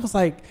 yeah. And I was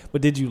like,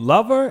 but did you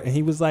love her? And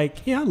he was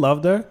like, yeah, I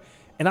loved her.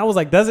 And I was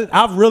like,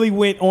 I really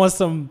went on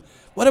some,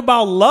 what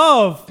about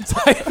love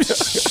type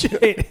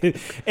shit.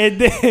 And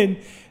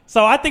then,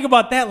 so I think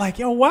about that like,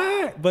 yo,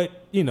 why? But,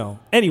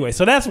 anyway,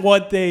 so that's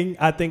one thing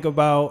I think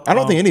about. I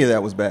don't think any of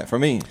that was bad for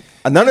me.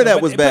 None of that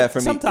was bad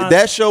for me.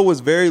 That show was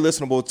very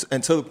listenable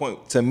until the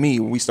point, to me,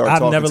 when we started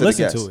talking to the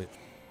guests. I've never listened to it.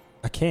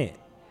 I can't.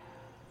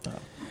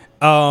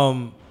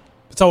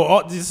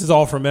 So this is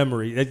all from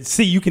memory.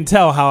 See, you can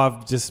tell how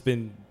I've just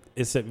been...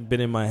 It's been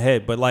in my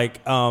head, but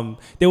like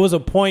there was a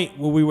point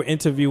where we were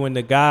interviewing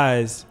the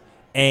guys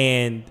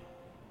and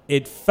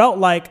it felt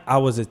like I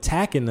was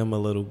attacking them a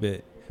little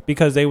bit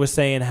because they were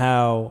saying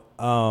how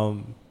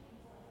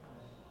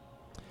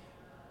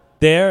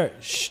their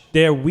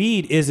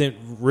weed isn't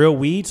real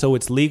weed, so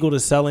it's legal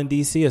to sell in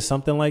DC or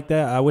something like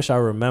that. I wish I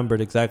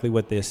remembered exactly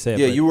what they said.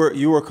 Yeah, you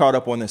were caught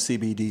up on the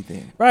CBD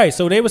thing, right?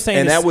 So they were saying,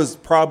 and that was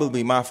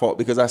probably my fault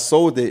because I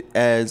sold it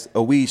as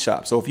a weed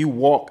shop. So if you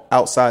walk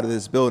outside of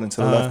this building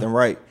to the left and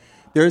right,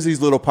 there's these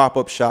little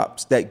pop-up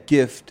shops that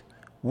gift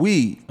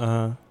weed.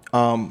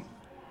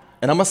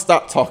 And I'm gonna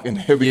stop talking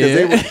there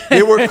because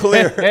they were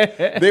clear.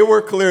 They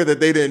were clear that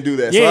they didn't do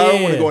that. So I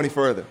don't want to go any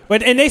further.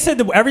 But they said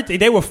that everything,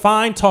 they were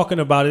fine talking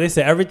about it. They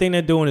said everything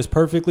they're doing is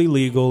perfectly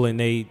legal, and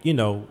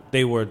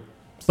they were.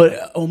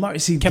 But Omar,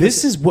 see,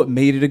 this is what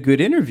made it a good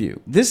interview.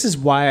 This is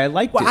why I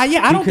liked it.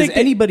 I don't think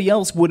anybody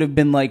else would have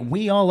been like,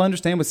 we all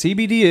understand what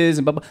CBD is,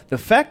 and blah, blah. The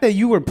fact that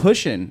you were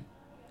pushing.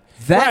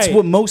 That's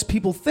what most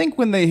people think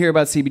when they hear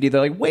about CBD. They're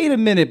like, wait a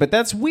minute, but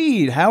that's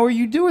weed. How are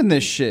you doing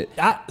this shit?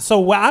 I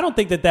don't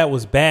think that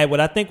was bad.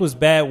 What I think was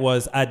bad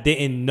was I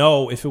didn't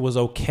know if it was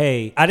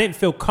okay. I didn't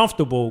feel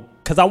comfortable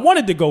because I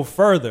wanted to go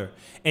further.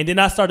 And then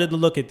I started to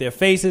look at their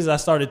faces. I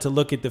started to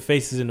look at the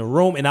faces in the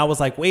room. And I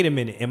was like, wait a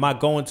minute. Am I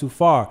going too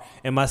far?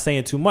 Am I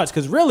saying too much?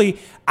 Because really,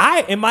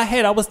 in my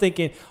head, I was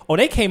thinking,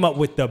 they came up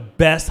with the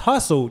best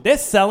hustle. They're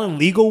selling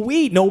legal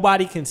weed.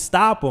 Nobody can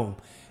stop them.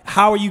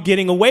 How are you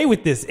getting away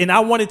with this? And I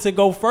wanted to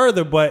go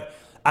further, but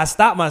I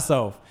stopped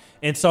myself.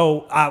 And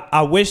so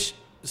I wish,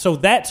 so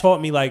that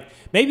taught me like,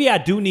 maybe I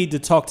do need to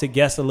talk to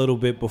guests a little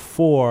bit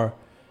before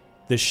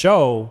the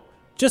show,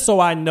 just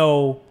so I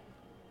know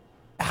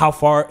how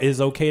far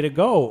is okay to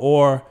go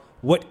or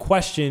what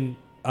question,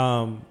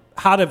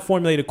 how to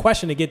formulate a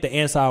question to get the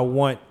answer I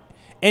want.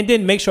 And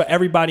then make sure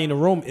everybody in the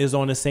room is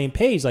on the same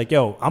page. Like,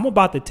 yo, I'm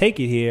about to take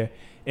it here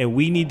and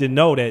we need to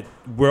know that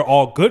we're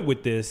all good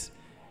with this.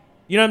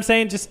 You know what I'm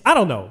saying? Just, I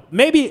don't know.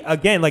 Maybe,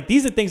 again, like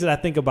these are things that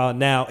I think about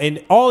now.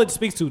 And all it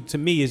speaks to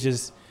me is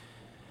just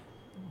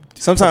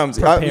sometimes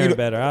preparing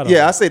better.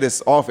 I say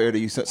this off air to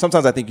you.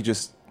 Sometimes I think you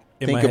just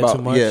think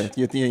about,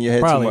 you're in your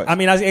head too much. I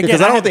mean,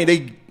 because I don't think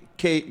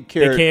they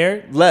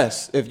cared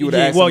less if you would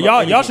ask them. Well,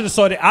 y'all should have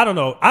saw that. I don't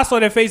know. I saw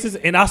their faces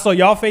and I saw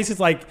y'all faces.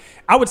 Like,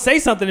 I would say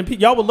something and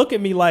y'all would look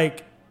at me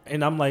like,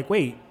 and I'm like,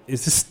 wait,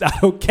 is this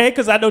not okay?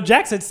 Because I know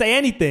Jack said say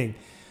anything.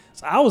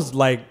 So I was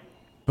like,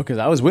 because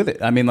I was with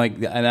it. I mean, like,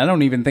 and I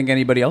don't even think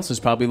anybody else is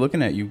probably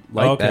looking at you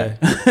like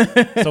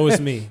that. So it's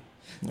me.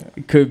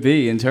 It could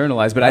be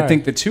internalized. But I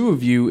think the two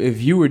of you,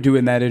 if you were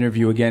doing that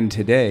interview again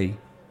today,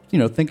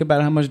 think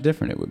about how much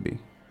different it would be.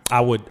 I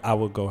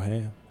would go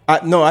ham.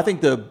 I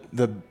think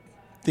the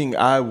thing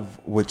I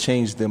would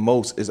change the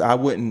most is I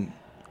wouldn't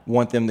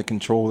want them to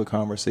control the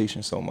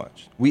conversation so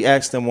much. We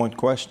asked them one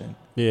question.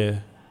 Yeah.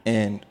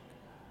 And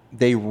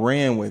they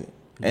ran with it.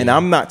 And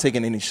I'm not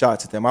taking any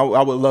shots at them. I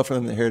would love for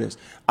them to hear this.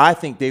 I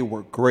think they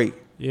were great.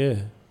 Yeah.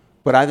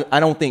 But I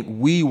don't think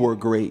we were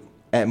great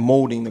at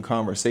molding the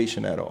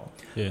conversation at all.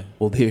 Yeah.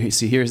 Well,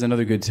 here's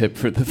another good tip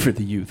for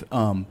the youth.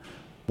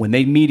 When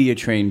they media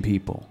train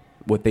people,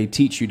 what they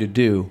teach you to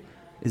do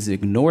is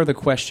ignore the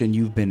question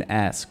you've been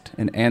asked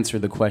and answer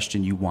the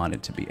question you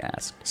wanted to be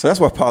asked. So that's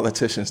why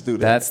politicians do that.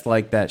 That's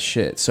like that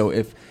shit. So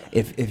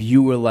if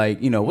you were like,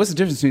 what's the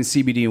difference between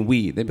CBD and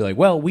weed? They'd be like,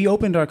 well, we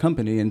opened our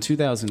company in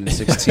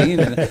 2016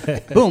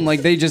 and boom,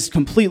 like they just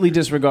completely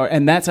disregard.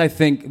 And that's, I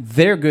think,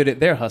 they're good at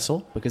their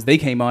hustle because they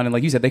came on and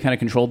like you said, they kind of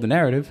controlled the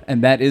narrative.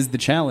 And that is the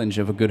challenge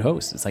of a good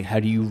host. It's like,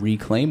 how do you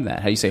reclaim that?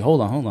 How do you say,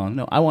 hold on.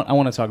 No, I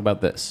want to talk about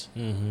this.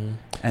 Mm-hmm.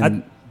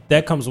 And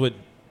that comes with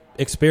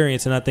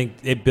experience, and I think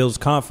it builds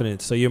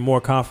confidence. So you're more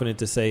confident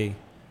to say,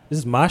 this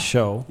is my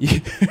show.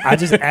 I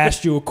just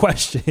asked you a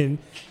question.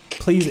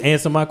 Please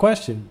answer my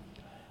question.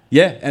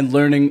 yeah, and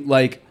learning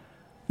like,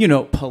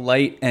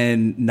 polite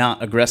and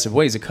not aggressive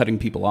ways of cutting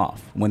people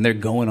off when they're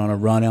going on a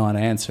run-on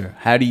answer.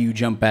 How do you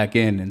jump back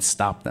in and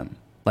stop them?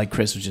 Like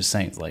Chris was just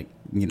saying, it's like,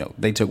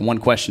 they took one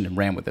question and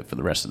ran with it for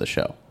the rest of the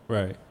show.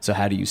 Right. So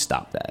how do you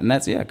stop that? And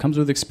that's, it comes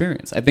with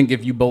experience. I think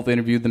if you both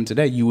interviewed them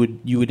today, you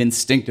would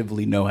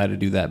instinctively know how to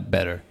do that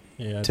better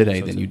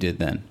today than you did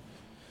then.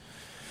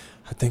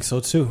 I think so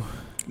too.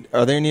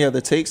 Are there any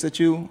other takes that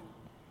you?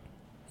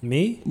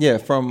 Me? Yeah,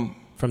 from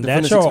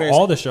that show or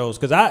all the shows?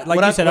 Because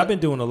I've been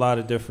doing a lot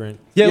of different.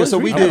 Yeah, so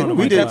we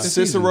did God.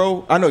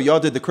 Cicero. I know y'all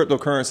did the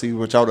cryptocurrency,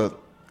 which I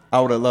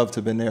would have loved to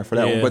have been there for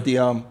that one. But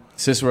the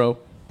Cicero.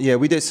 Yeah,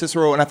 we did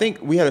Cicero, and I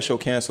think we had a show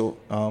canceled.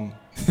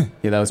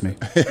 Yeah, that was me.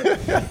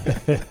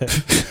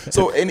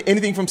 So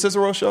anything from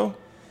Cicero's show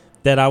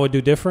that I would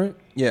do different?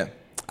 Yeah,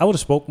 I would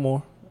have spoke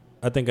more.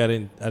 I think I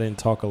didn't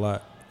talk a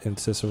lot in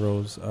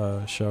Cicero's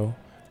show.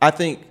 I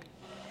think.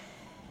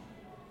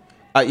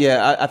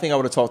 I think I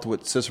would have talked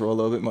with Cicero a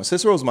little bit more.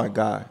 Cicero's my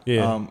guy,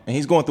 and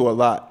he's going through a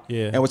lot.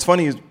 Yeah. And what's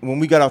funny is when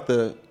we got out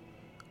the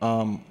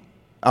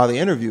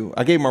interview,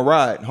 I gave him a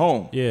ride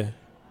home. Yeah.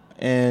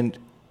 And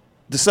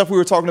the stuff we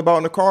were talking about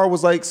in the car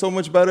was like so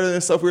much better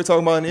than stuff we were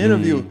talking about in the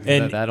interview.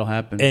 And that'll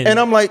happen. And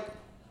I'm like,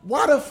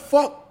 why the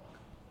fuck?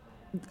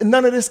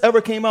 None of this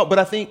ever came out. But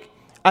I think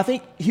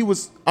he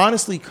was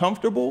honestly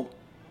comfortable,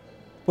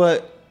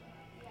 but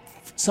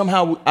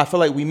somehow I feel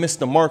like we missed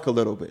the mark a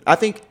little bit. I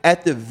think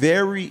at the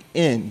very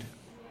end,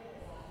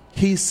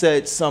 he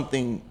said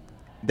something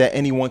that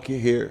anyone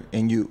could hear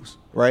and use,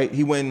 right?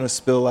 He went in a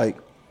spill like,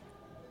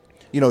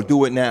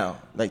 do it now.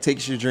 Like,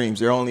 take your dreams.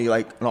 They're only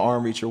like an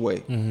arm reach away.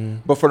 Mm-hmm.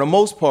 But for the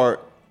most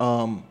part,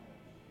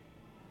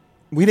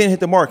 we didn't hit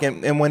the mark.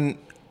 And when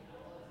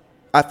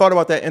I thought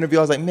about that interview,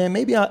 I was like, man,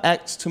 maybe I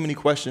asked too many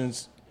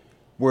questions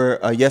where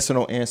a yes or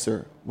no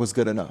answer was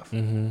good enough.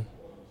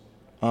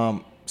 Mm-hmm.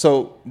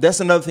 So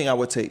that's another thing I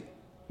would take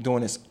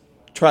doing this.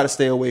 Try to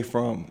stay away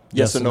from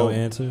yes or no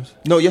answers.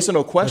 No, yes or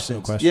no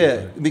questions. Yeah,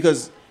 right.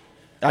 Because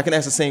I can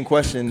ask the same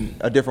question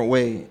a different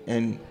way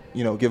and,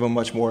 give them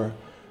much more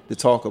to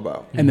talk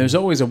about. And there's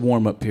always a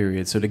warm-up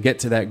period. So to get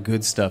to that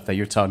good stuff that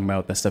you're talking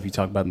about, that stuff you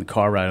talk about in the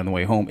car ride on the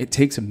way home, it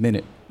takes a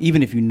minute,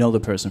 even if you know the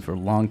person for a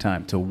long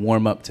time, to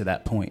warm up to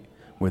that point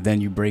where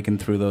then you're breaking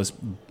through those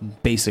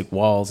basic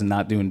walls and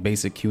not doing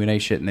basic Q&A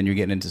shit, and then you're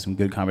getting into some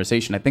good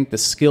conversation. I think the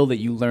skill that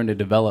you learn to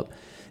develop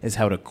is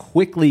how to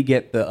quickly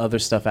get the other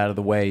stuff out of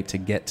the way to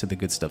get to the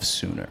good stuff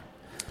sooner.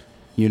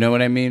 You know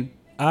what I mean?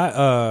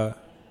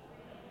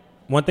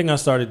 One thing I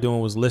started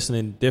doing was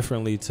listening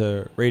differently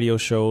to radio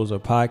shows or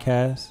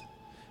podcasts.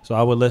 So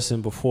I would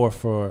listen before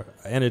for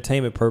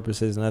entertainment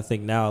purposes, and I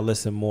think now I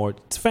listen more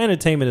for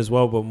entertainment as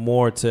well, but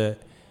more to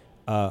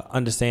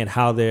understand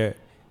how they're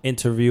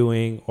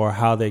interviewing or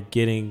how they're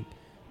getting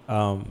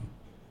the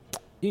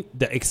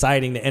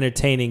exciting, the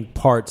entertaining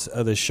parts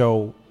of the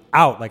show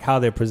out, like how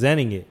they're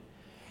presenting it.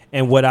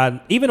 And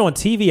even on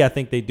TV, I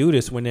think they do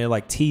this when they're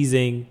like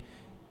teasing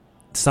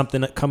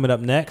something coming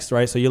up next,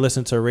 right? So you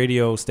listen to a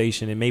radio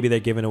station and maybe they're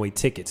giving away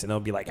tickets and they'll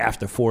be like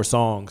after 4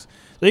 songs.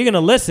 So you're going to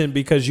listen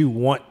because you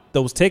want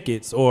those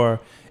tickets.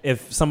 Or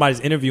if somebody's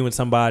interviewing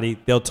somebody,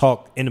 they'll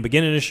talk in the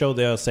beginning of the show.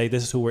 They'll say,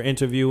 this is who we're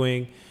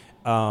interviewing.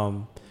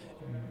 They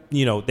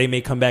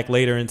may come back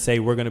later and say,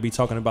 we're going to be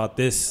talking about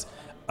this,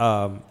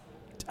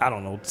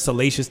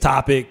 salacious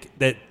topic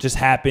that just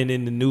happened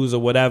in the news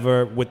or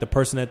whatever with the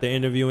person that they're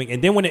interviewing.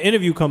 And then when the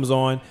interview comes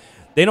on,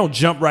 they don't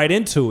jump right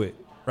into it.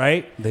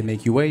 Right? They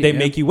make you wait. They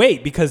make you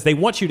wait because they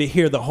want you to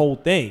hear the whole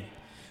thing.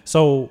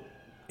 So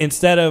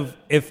instead of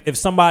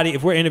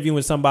if we're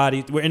interviewing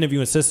somebody, we're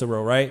interviewing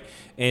Cicero, right?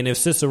 And if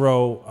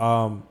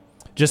Cicero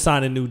just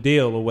signed a new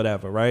deal or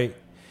whatever, right?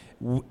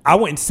 I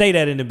wouldn't say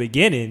that in the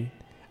beginning.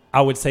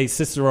 I would say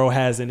Cicero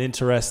has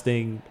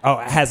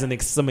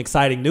some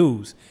exciting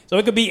news. So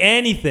it could be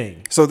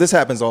anything. So this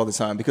happens all the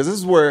time because this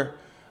is where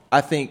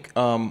I think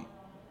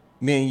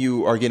me and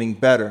you are getting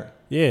better.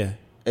 Yeah.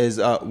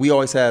 Is we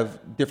always have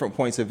different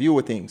points of view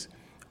with things.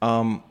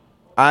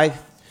 I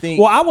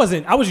think. Well, I was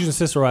using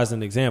Cicero as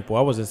an example.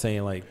 I wasn't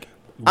saying like.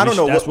 I don't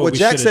know what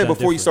Jack said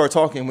before you started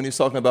talking when he was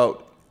talking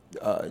about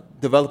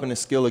developing the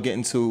skill of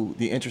getting to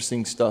the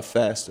interesting stuff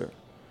faster.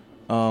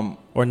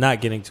 Or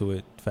not getting to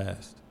it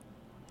fast.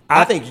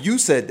 I think you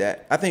said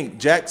that. I think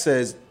Jack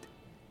said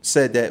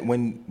that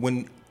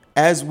when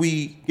as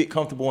we get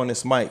comfortable on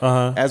this mic,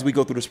 as we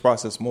go through this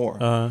process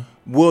more,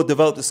 we'll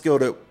develop the skill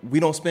that we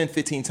don't spend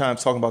 15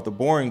 times talking about the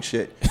boring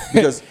shit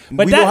because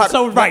but we know how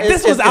so to, right.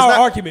 This was our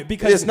argument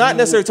because it's not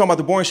necessarily talking about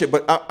the boring shit,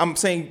 but I'm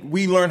saying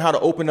we learn how to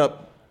open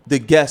up the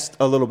guest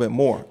a little bit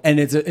more. And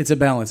it's a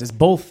balance. It's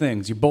both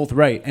things. You're both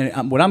right.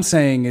 And what I'm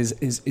saying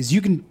is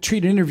you can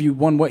treat an interview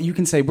one way. You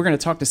can say, we're going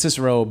to talk to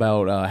Cicero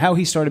about how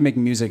he started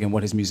making music and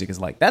what his music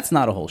is like. That's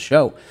not a whole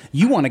show.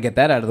 You want to get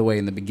that out of the way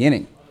in the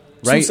beginning,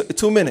 right?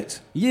 2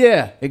 minutes.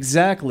 Yeah,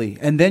 exactly.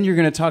 And then you're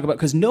going to talk about,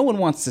 because no one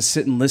wants to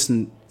sit and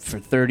listen for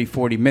 30,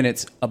 40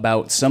 minutes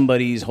about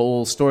somebody's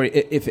whole story.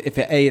 If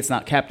A, it's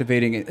not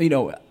captivating,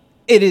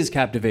 it is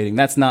captivating.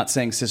 That's not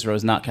saying Cicero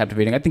is not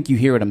captivating. I think you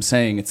hear what I'm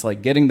saying. It's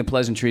like getting the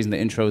pleasantries and the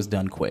intros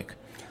done quick.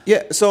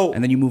 Yeah, so...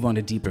 And then you move on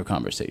to deeper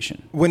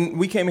conversation. When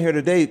we came here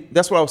today,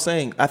 that's what I was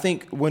saying. I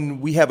think when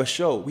we have a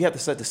show, we have to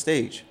set the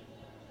stage.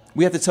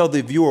 We have to tell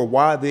the viewer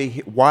why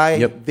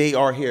they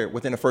are here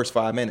within the first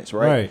 5 minutes,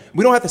 right?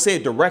 We don't have to say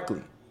it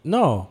directly.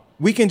 No.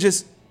 We can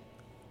just...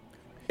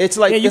 It's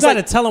like... Yeah, you got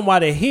to tell them why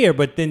they're here,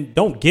 but then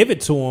don't give it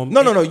to them.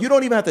 No. You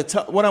don't even have to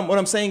tell... What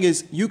I'm saying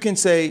is you can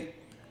say...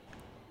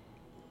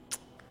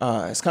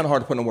 it's kind of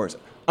hard to put into words.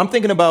 I'm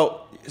thinking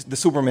about the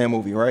Superman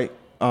movie, right?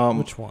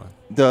 Which one?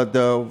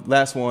 The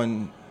last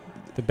one.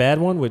 The bad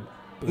one with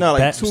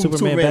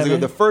Superman ago.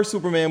 The first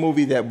Superman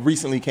movie that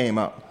recently came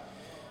out.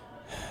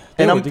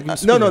 And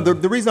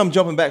the reason I'm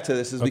jumping back to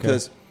this is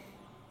because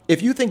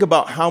if you think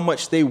about how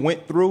much they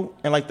went through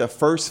in like the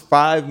first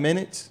 5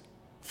 minutes,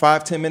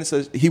 5-10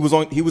 minutes, he was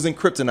in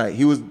Kryptonite.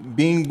 He was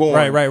being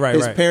born. Right.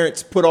 His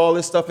parents put all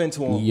this stuff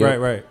into him. Yep.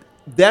 Right.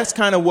 That's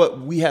kind of what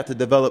we have to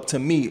develop to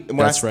me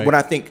when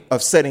I think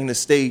of setting the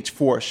stage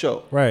for a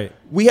show. Right.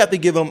 We have to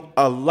give them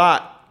a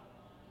lot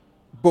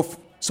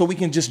so we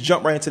can just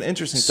jump right into the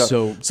interesting stuff.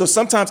 So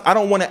sometimes I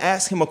don't want to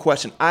ask him a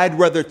question. I'd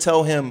rather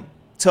tell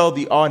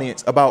the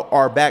audience about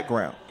our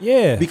background.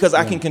 Yeah. Because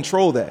I can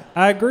control that.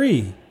 I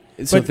agree.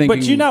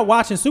 But you're not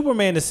watching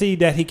Superman to see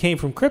that he came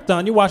from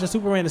Krypton. You're watching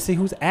Superman to see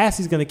whose ass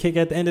he's going to kick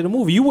at the end of the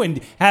movie. You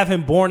wouldn't have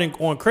him born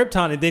on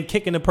Krypton and then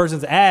kicking the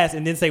person's ass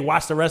and then say,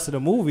 watch the rest of the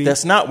movie.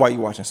 That's not why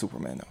you're watching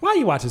Superman, though. Why are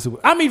you watching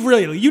Superman? I mean,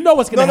 really, you know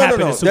what's going to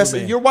happen in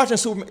Superman. You're watching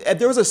Superman.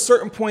 There was a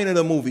certain point in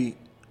the movie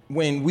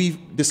when we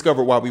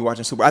discovered why we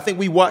watching Superman. I think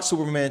we watched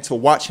Superman to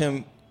watch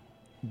him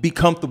be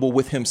comfortable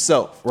with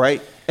himself,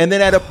 right? And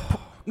then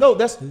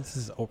this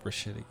is Oprah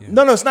shit again.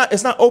 No, it's not.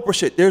 It's not Oprah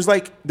shit.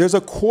 There's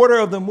a quarter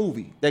of the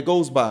movie that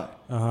goes by,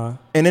 and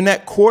in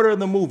that quarter of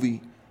the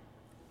movie,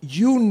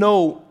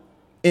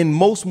 in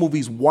most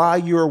movies why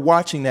you're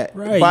watching that.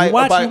 Right.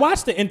 You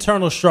watch the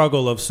internal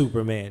struggle of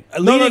Superman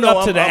leading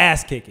up to the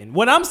ass kicking.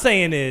 What I'm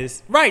saying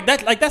is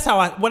that's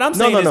how what I'm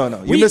saying.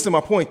 No. You're missing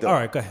my point though. All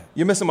right, go ahead.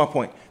 You're missing my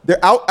point.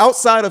 They're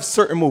outside of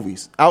certain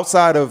movies,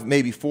 outside of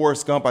maybe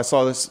Forrest Gump. I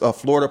saw this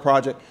Florida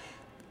Project.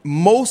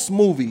 Most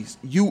movies,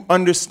 you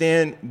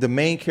understand the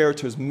main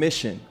character's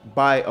mission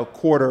by a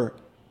quarter,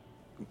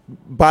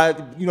 by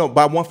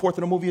 1/4 of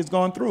the movie has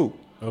gone through.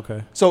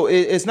 Okay. So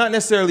it's not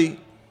necessarily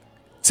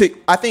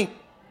I think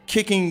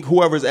kicking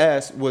whoever's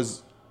ass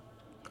was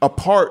a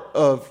part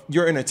of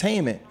your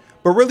entertainment,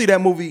 but really that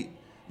movie,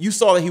 you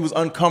saw that he was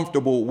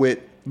uncomfortable with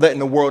letting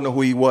the world know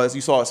who he was. You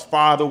saw his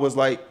father was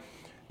like,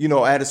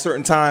 at a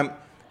certain time,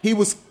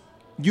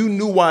 you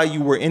knew why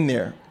you were in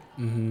there.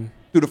 Mm-hmm.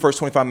 Through the first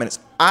 25 minutes.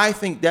 I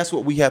think that's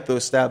what we have to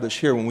establish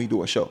here when we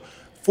do a show.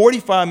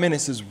 45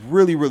 minutes is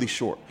really, really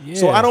short. Yeah.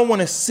 So I don't want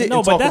to sit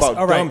and talk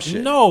about dumb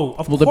shit. No,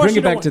 of course. Well, to bring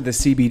it back to the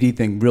CBD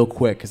thing real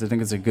quick, because I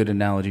think it's a good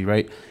analogy,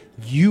 right?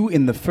 You,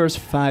 in the first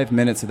 5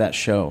 minutes of that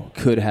show,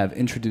 could have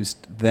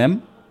introduced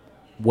them,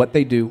 what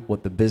they do,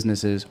 what the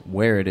business is,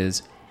 where it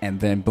is, and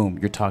then, boom,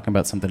 you're talking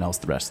about something else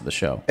the rest of the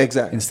show.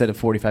 Exactly. Instead of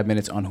 45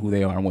 minutes on who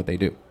they are and what they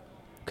do.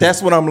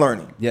 That's what I'm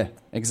learning. Yeah,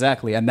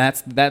 exactly. And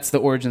that's the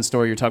origin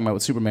story you're talking about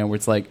with Superman, where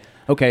it's like,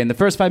 okay, in the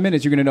first 5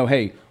 minutes, you're going to know,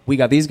 hey, we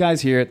got these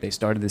guys here. They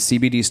started the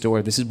CBD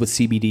store. This is what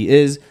CBD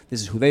is.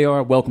 This is who they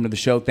are. Welcome to the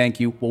show. Thank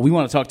you. What we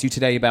want to talk to you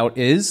today about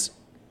is,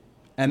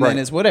 and then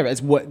it's whatever.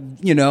 It's what,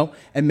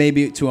 and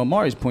maybe to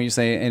Amari's point, you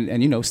say,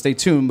 and stay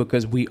tuned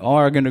because we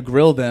are going to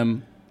grill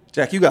them.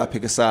 Jack, you gotta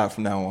pick a side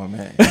from now on,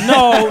 man.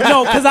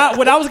 No, because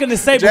what I was gonna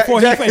say before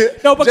Jack,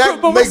 but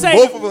we're saying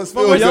both of us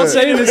feel good. Y'all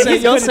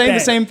saying the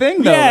same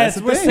thing, though. Yes,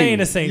 we're saying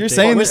the same thing. You're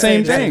saying the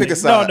same thing. Pick a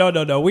side.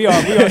 No. We are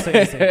saying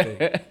the same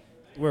thing.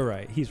 We're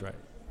right. He's right.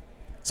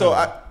 So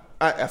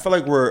I feel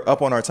like we're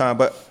up on our time,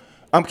 but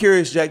I'm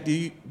curious, Jack.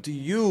 Do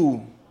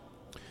you?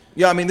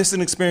 Yeah, I mean, this is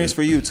an experience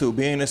for you too.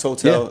 Being in this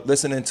hotel,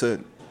 listening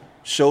to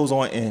shows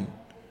on end.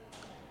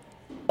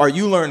 Are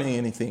you learning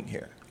anything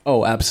here?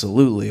 Oh,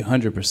 absolutely,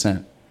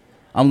 100%.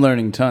 I'm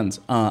learning tons.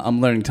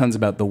 I'm learning tons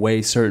about the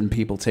way certain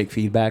people take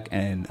feedback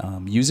and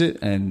use it,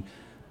 and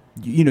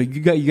you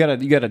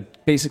gotta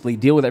basically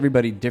deal with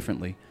everybody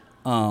differently.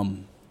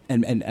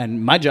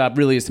 And my job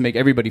really is to make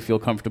everybody feel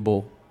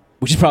comfortable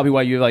which is probably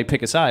why you like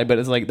pick a side. But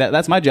it's like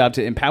that's my job,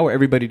 to empower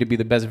everybody to be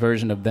the best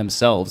version of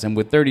themselves. And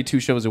with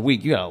 32 shows a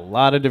week, you got a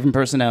lot of different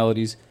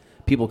personalities,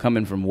 people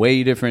coming from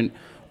way different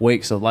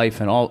wakes of life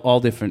and all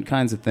different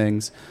kinds of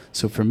things.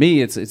 So for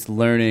me, it's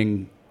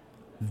learning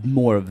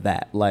more of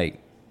that. Like,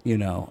 you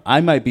know,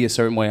 I might be a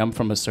certain way. I'm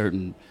from a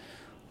certain,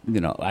 you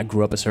know, I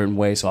grew up a certain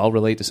way, so I'll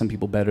relate to some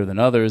people better than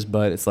others.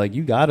 But it's like,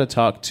 you got to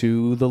talk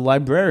to the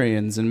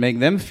librarians and make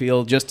them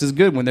feel just as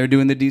good when they're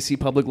doing the DC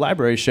Public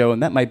Library show,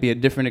 and that might be a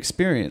different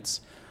experience.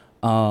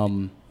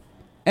 And,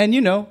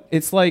 you know,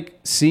 it's like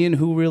seeing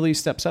who really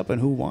steps up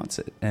and who wants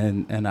it.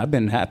 And I've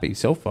been happy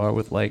so far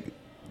with, like,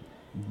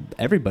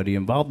 everybody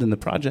involved in the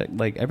project.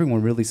 Like,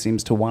 everyone really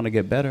seems to want to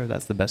get better.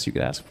 That's the best you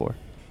could ask for.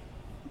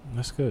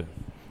 That's good.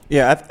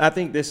 Yeah, I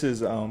think this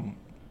is a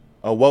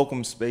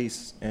welcome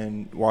space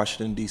in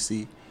Washington,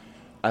 D.C.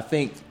 I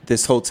think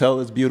this hotel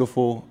is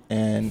beautiful,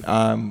 and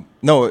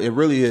no, it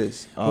really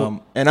is. And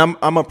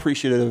I'm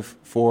appreciative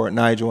for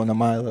Nigel and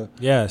Amila.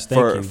 Yes,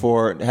 thank you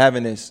for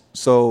having this.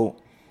 So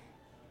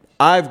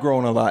I've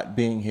grown a lot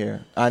being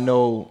here. I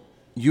know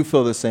you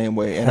feel the same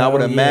way, and I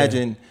would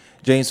imagine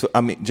James feels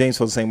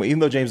the same way, even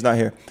though James is not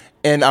here.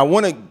 And I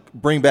want to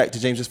bring back to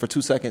James just for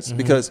 2 seconds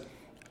because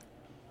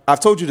I've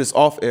told you this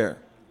off air.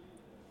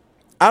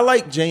 I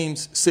like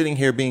James sitting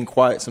here being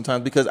quiet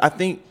sometimes because I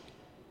think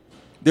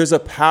there's a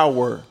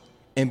power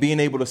in being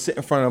able to sit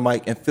in front of a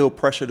mic and feel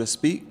pressure to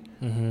speak.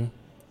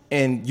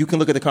 And you can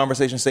look at the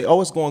conversation and say,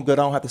 oh, it's going good.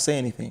 I don't have to say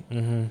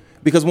anything.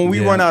 Because when we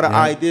run out of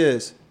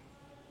ideas,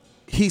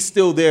 he's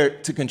still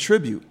there to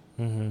contribute.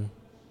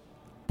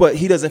 But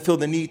he doesn't feel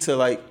the need to,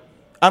 like,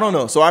 I don't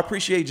know. So I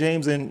appreciate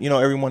James and, you know,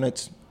 everyone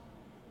that's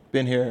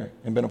been here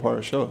and been a part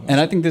of the show.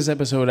 And I think this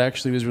episode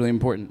actually was really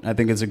important. I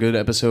think it's a good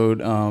episode.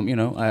 You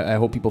know, I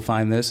hope people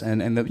find this.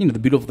 And the, you know, the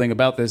beautiful thing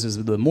about this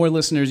is the more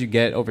listeners you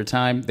get over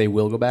time, they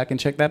will go back and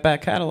check that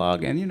back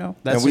catalog. And, you know,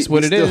 that's just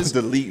what it is. We're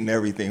still deleting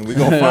everything. We're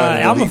going to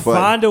find I'm going to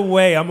find a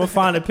way. I'm going to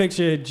find a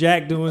picture of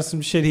Jack doing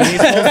some shit he ain't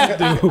supposed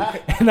to do.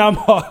 And I'm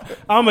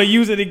going to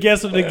use it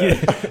against him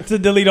to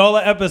delete all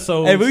the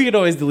episodes. Hey, but we could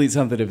always delete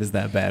something if it's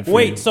that bad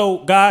for you. So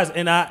guys,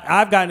 and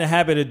I've gotten a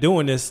habit of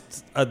doing this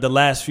the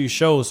last few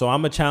shows, so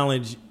I'm going to challenge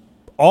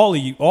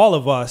all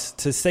of us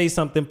to say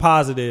something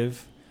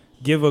positive,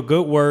 give a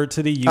good word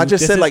to the youth. I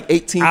just said like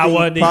 18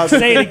 things positive.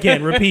 Say it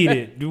again, repeat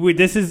it.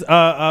 This is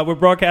we're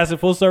broadcasting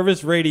full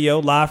service radio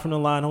live from the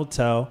Line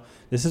Hotel.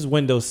 This is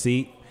Window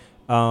Seat.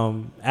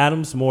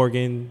 Adams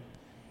Morgan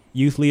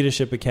Youth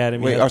Leadership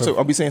Academy. Wait,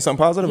 are we saying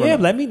something positive? Yeah, or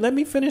no? let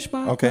me finish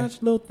my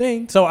little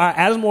thing. So our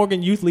Adams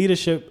Morgan Youth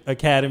Leadership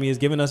Academy has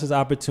given us this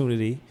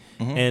opportunity,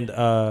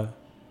 and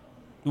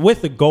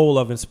with the goal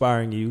of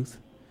inspiring youth.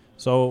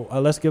 So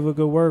let's give a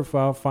good word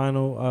for our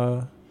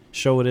final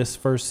show of this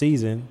first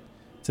season.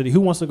 Who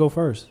wants to go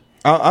first?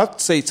 I'll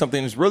say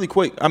something that's really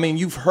quick. I mean,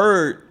 you've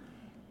heard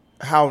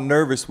how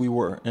nervous we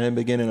were in the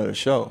beginning of the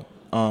show.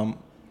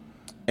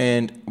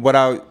 And what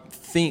I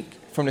think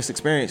from this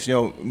experience, you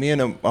know, me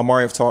and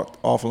Amari have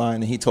talked offline,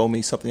 and he told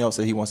me something else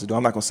that he wants to do.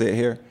 I'm not going to say it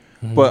here.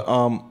 But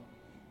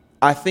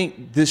I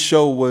think this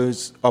show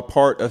was a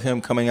part of him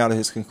coming out of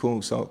his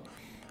cocoon. So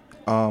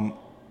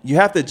you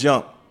have to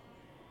jump.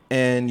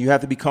 And you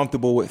have to be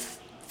comfortable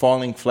with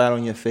falling flat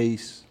on your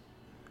face.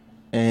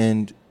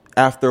 And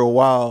after a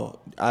while,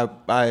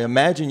 I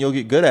imagine you'll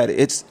get good at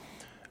it.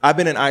 I've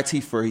been in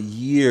IT for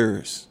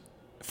years.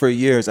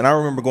 And I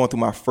remember going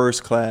through my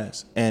first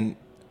class and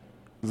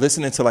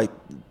listening to, like,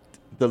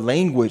 the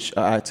language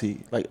of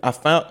IT. Like, I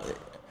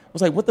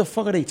was like, what the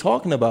fuck are they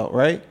talking about,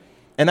 right?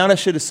 And now that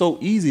shit is so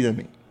easy to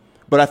me.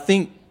 But I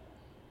think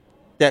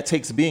that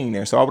takes being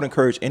there. So I would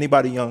encourage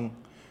anybody young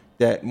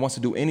that wants to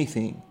do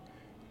anything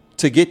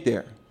to get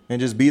there and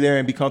just be there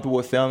and be comfortable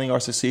with failing or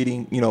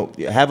succeeding. You know,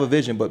 have a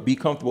vision, but be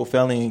comfortable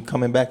failing and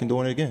coming back and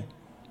doing it again.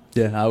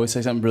 Yeah, I always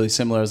say something really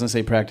similar. I was going to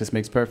say practice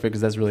makes perfect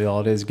because that's really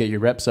all it is. Get your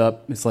reps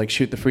up. It's like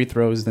shoot the free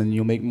throws, then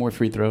you'll make more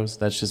free throws.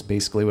 That's just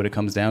basically what it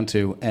comes down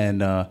to.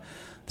 And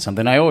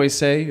something I always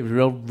say,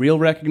 real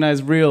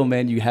recognize real,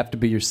 man. You have to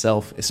be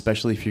yourself,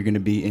 especially if you're going to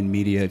be in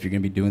media, if you're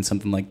going to be doing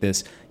something like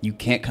this. You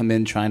can't come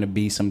in trying to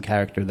be some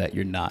character that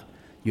you're not.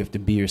 You have to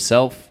be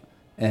yourself.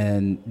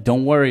 And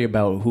don't worry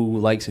about who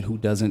likes it, who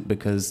doesn't,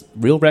 because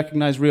real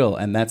recognize real.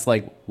 And that's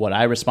like what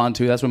I respond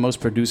to. That's what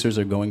most producers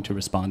are going to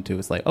respond to.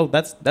 It's like, oh,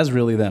 that's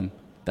really them.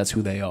 That's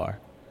who they are.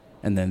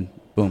 And then,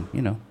 boom,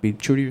 you know, be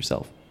true to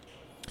yourself.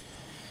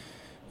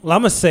 Well,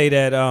 I'm going to say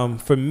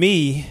that for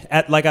me,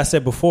 like I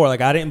said before,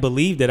 like I didn't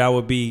believe that I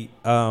would be,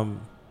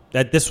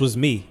 that this was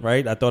me,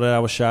 right? I thought that I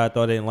was shy. I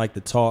thought I didn't like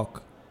to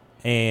talk.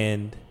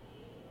 And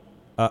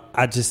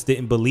I just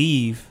didn't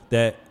believe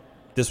that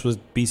this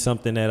would be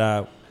something that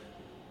I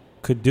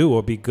could do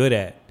or be good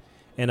at.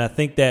 And I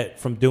think that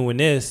from doing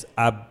this,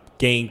 I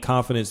gained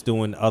confidence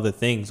doing other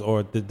things,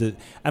 or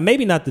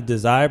maybe not the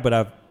desire, but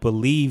I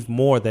believe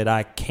more that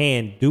I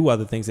can do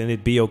other things and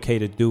it'd be okay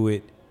to do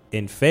it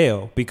and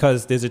fail,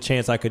 because there's a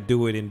chance I could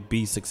do it and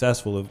be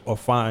successful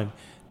or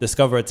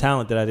discover a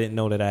talent that I didn't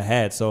know that I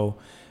had. So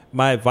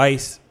my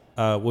advice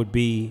would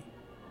be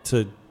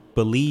to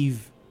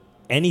believe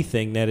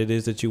anything that it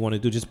is that you want to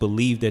do. Just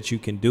believe that you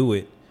can do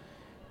it.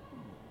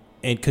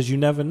 And because you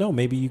never know,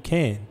 maybe you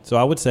can. So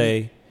I would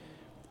say,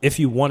 if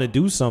you want to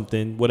do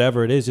something,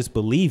 whatever it is, just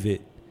believe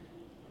it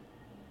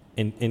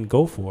and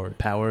go for it.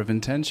 Power of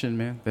intention,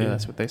 man. Yeah,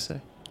 that's what they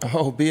say.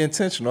 Oh, be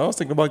intentional. I was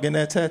thinking about getting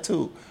that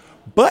tattoo,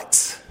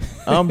 but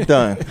I'm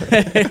done.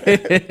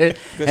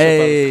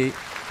 Hey,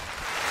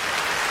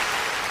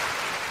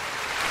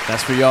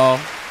 that's for y'all.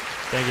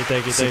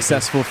 Thank you.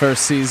 Successful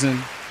first season.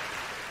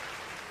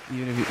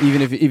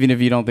 Even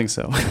if you don't think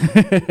so.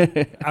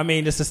 I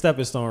mean, it's a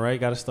stepping stone, right?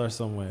 Got to start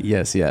somewhere.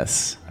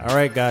 Yes. All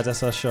right, guys,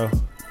 that's our show.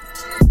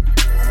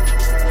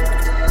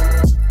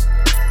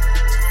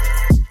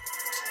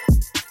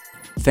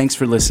 Thanks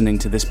for listening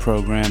to this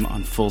program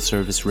on Full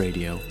Service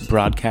Radio,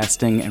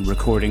 broadcasting and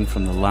recording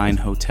from the Line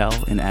Hotel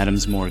in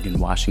Adams Morgan,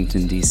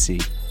 Washington, D.C.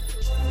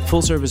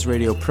 Full Service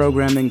Radio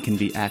programming can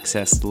be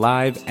accessed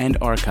live and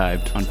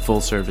archived on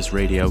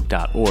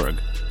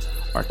fullserviceradio.org.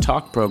 Our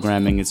talk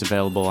programming is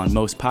available on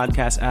most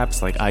podcast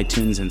apps like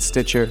iTunes and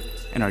Stitcher,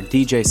 and our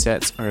DJ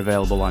sets are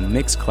available on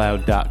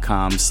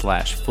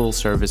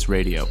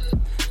mixcloud.com/fullserviceradio.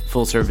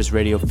 Full Service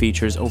Radio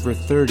features over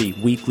 30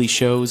 weekly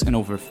shows and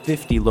over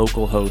 50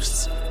 local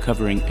hosts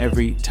covering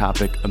every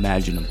topic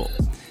imaginable.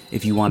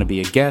 If you want to be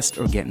a guest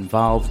or get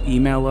involved,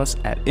 email us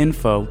at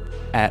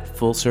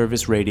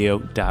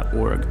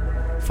info@fullserviceradio.org.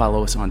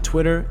 Follow us on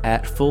Twitter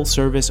at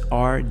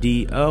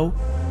FullServiceRDO,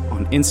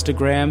 on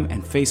Instagram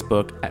and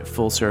Facebook at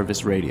Full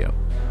Service Radio.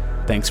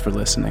 Thanks for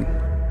listening.